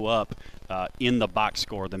show up in the box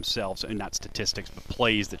score themselves, and not statistics, but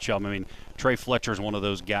plays that show them. Trey Fletcher is one of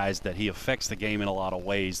those guys that he affects the game in a lot of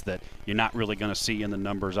ways that you're not really going to see in the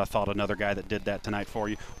numbers. I thought another guy that did that tonight for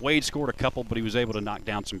you. Wade scored a couple, but he was able to knock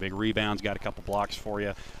down some big rebounds, got a couple blocks for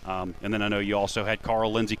you. And then I know you also had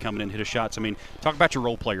Carl Lindsey coming in and hit his shots. Talk about your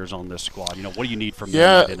role players on this squad. What do you need from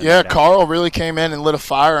them? Yeah, Carl really came in and lit a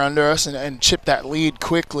fire under us and chipped that lead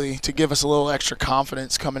quickly to give us a little extra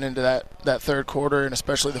confidence coming into that third quarter, and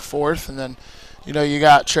especially the fourth. And then you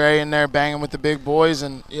got Trey in there banging with the big boys.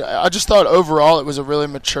 And I just thought overall it was a really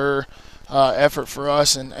mature effort for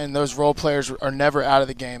us. And those role players are never out of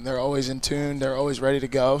the game. They're always in tune. They're always ready to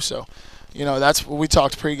go. So, that's what we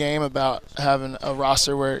talked pregame about, having a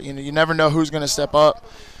roster where, you never know who's going to step up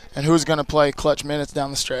and who's going to play clutch minutes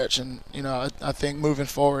down the stretch. And, I think moving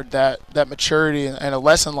forward that maturity and a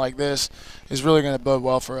lesson like this is really going to bode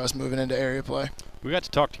well for us moving into area play. We got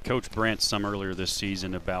to talk to Coach Brandt some earlier this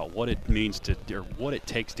season about what it means or what it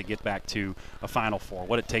takes to get back to a Final Four,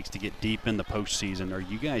 what it takes to get deep in the postseason. Are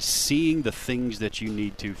you guys seeing the things that you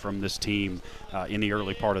need to from this team in the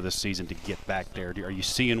early part of this season to get back there? Are you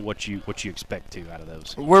seeing what you expect to out of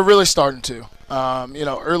those? We're really starting to.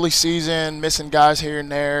 Early season, missing guys here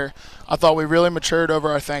and there. I thought we really matured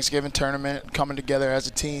over our Thanksgiving tournament, coming together as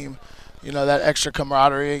a team. That extra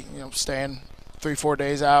camaraderie, staying 3-4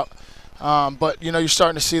 days out. But, you're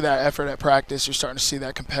starting to see that effort at practice. You're starting to see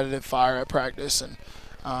that competitive fire at practice. And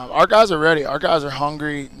our guys are ready. Our guys are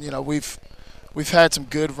hungry. We've had some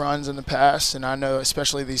good runs in the past, and I know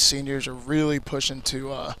especially these seniors are really pushing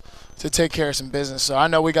to take care of some business. So I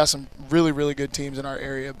know we got some really, really good teams in our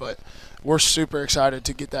area, but we're super excited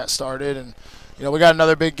to get that started. And, we got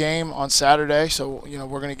another big game on Saturday, so,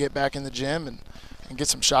 we're going to get back in the gym and get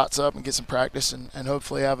some shots up and get some practice and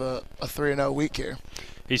hopefully have a 3-0 week here.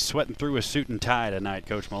 He's sweating through a suit and tie tonight,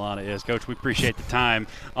 Coach Milana is. Coach, we appreciate the time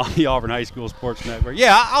on the Auburn High School Sports Network.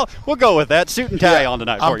 Yeah, we'll go with that. Suit and tie on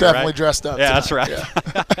tonight for you, right? I'm definitely dressed up Yeah, tonight. that's right.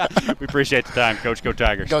 Yeah. We appreciate the time, Coach. Go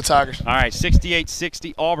Tigers. Go Tigers. All right,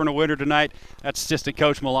 68-60, Auburn a winner tonight. That's Assistant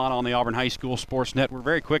Coach Milana on the Auburn High School Sports Network.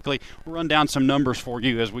 Very quickly, we'll run down some numbers for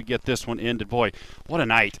you as we get this one ended. Boy, what a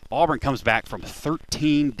night. Auburn comes back from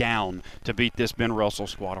 13 down to beat this Ben Russell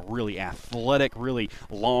squad, a really athletic, really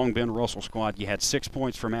long Ben Russell squad. You had 6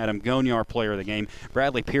 points from Adam Gonyar, player of the game.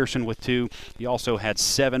 Bradley Pearson with 2. He also had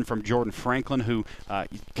 7 from Jordan Franklin, who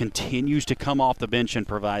continues to come off the bench and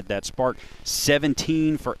provide that spark.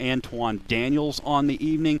 17 for Antoine Daniels on the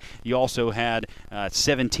evening. You also had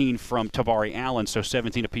 17 from Tabari Allen, so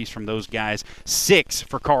 17 apiece from those guys. 6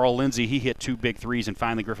 for Carl Lindsay. He hit 2 big threes, and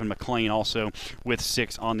finally Griffin McLean also with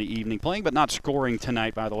 6 on the evening. Playing but not scoring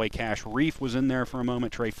tonight, by the way. Cash Reef was in there for a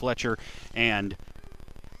moment. Trey Fletcher and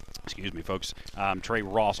folks. Trey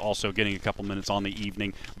Ross also getting a couple minutes on the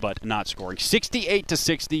evening, but not scoring.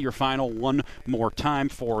 68-60, your final one more time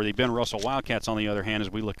for the Ben Russell Wildcats. On the other hand, as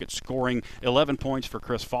we look at scoring, 11 points for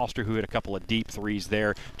Chris Foster, who hit a couple of deep threes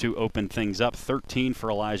there to open things up. 13 for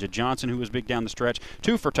Elijah Johnson, who was big down the stretch.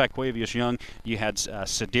 2 for Tyquavius Young. You had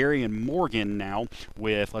Cedarian Morgan now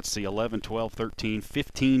with, 11, 12, 13,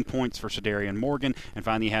 15 points for Cedarian Morgan. And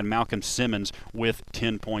finally, you had Malcolm Simmons with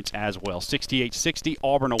 10 points as well. 68-60,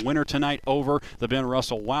 Auburn a winner tonight over the Ben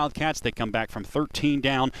Russell Wildcats. They come back from 13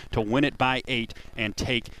 down to win it by 8 and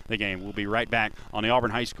take the game. We'll be right back on the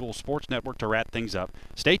Auburn High School Sports Network to wrap things up.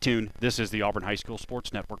 Stay tuned. This is the Auburn High School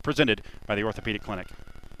Sports Network presented by the Orthopedic Clinic.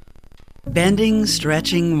 Bending,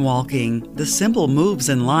 stretching, walking. The simple moves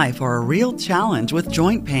in life are a real challenge with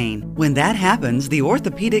joint pain. When that happens, the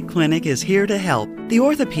Orthopedic Clinic is here to help. The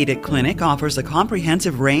Orthopedic Clinic offers a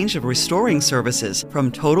comprehensive range of restoring services,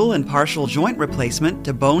 from total and partial joint replacement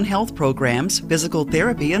to bone health programs, physical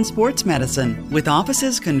therapy, and sports medicine. With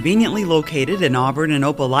offices conveniently located in Auburn and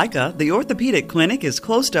Opelika, the Orthopedic Clinic is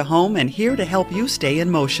close to home and here to help you stay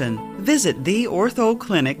in motion. Visit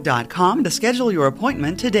theorthoclinic.com to schedule your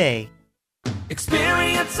appointment today.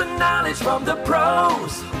 Experience and knowledge from the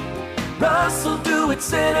pros. Russell Do-It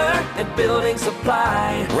Center and Building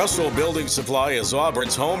Supply. Russell Building Supply is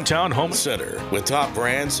Auburn's hometown home center. With top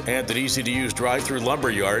brands and an easy-to-use drive-through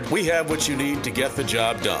lumberyard, we have what you need to get the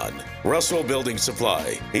job done. Russell Building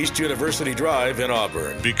Supply, East University Drive in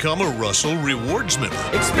Auburn. Become a Russell Rewards member.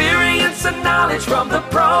 Experience and knowledge from the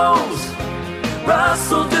pros.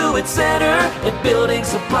 Russell Do-It Center and Building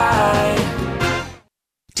Supply.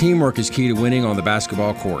 Teamwork is key to winning on the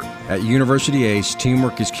basketball court. At University Ace,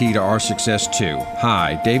 teamwork is key to our success too.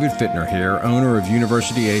 Hi, David Fittner here, owner of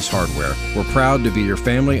University Ace Hardware. We're proud to be your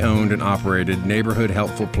family-owned and operated neighborhood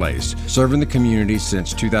helpful place, serving the community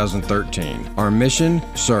since 2013. Our mission,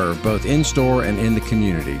 serve both in-store and in the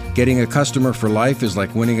community. Getting a customer for life is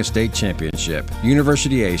like winning a state championship.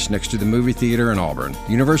 University Ace, next to the movie theater in Auburn.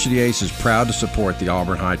 University Ace is proud to support the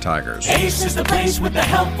Auburn High Tigers. Ace is the place with the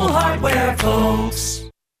helpful hardware, folks.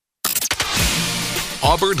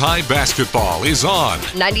 Auburn High basketball is on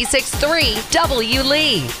 96.3 W.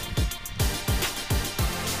 Lee.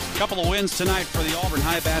 Couple of wins tonight for the Auburn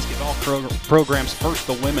High basketball programs. First,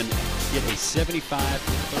 the women get a 75-32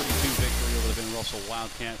 victory over the Ben Russell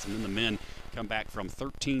Wildcats, and then the men come back from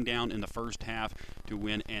 13 down in the first half to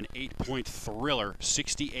win an 8-point thriller,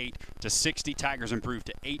 68-60. Tigers improved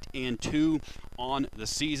to 8-2 on the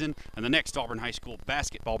season. And the next Auburn High School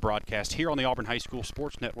basketball broadcast here on the Auburn High School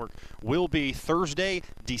Sports Network will be Thursday,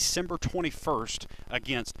 December 21st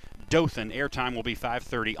against Dothan. Airtime will be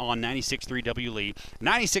 5:30 on 96.3 WLE,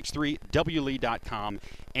 96.3 WLE.com,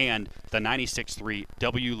 and the 96.3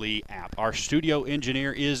 WLE app. Our studio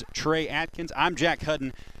engineer is Trey Atkins. I'm Jack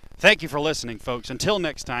Hudden. Thank you for listening, folks. Until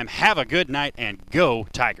next time, have a good night and go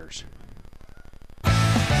Tigers.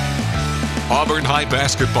 Auburn High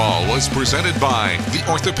basketball was presented by the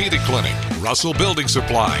Orthopedic Clinic, Russell Building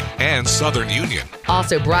Supply, and Southern Union.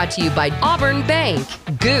 Also brought to you by Auburn Bank,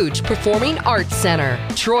 Gooch Performing Arts Center,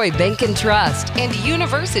 Troy Bank and Trust, and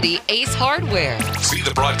University Ace Hardware. See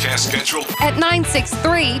the broadcast schedule at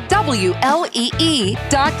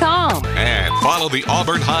 963WLEE.com. And follow the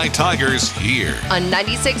Auburn High Tigers here on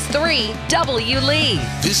 96.3 WLE.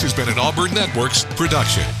 This has been an Auburn Networks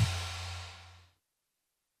production.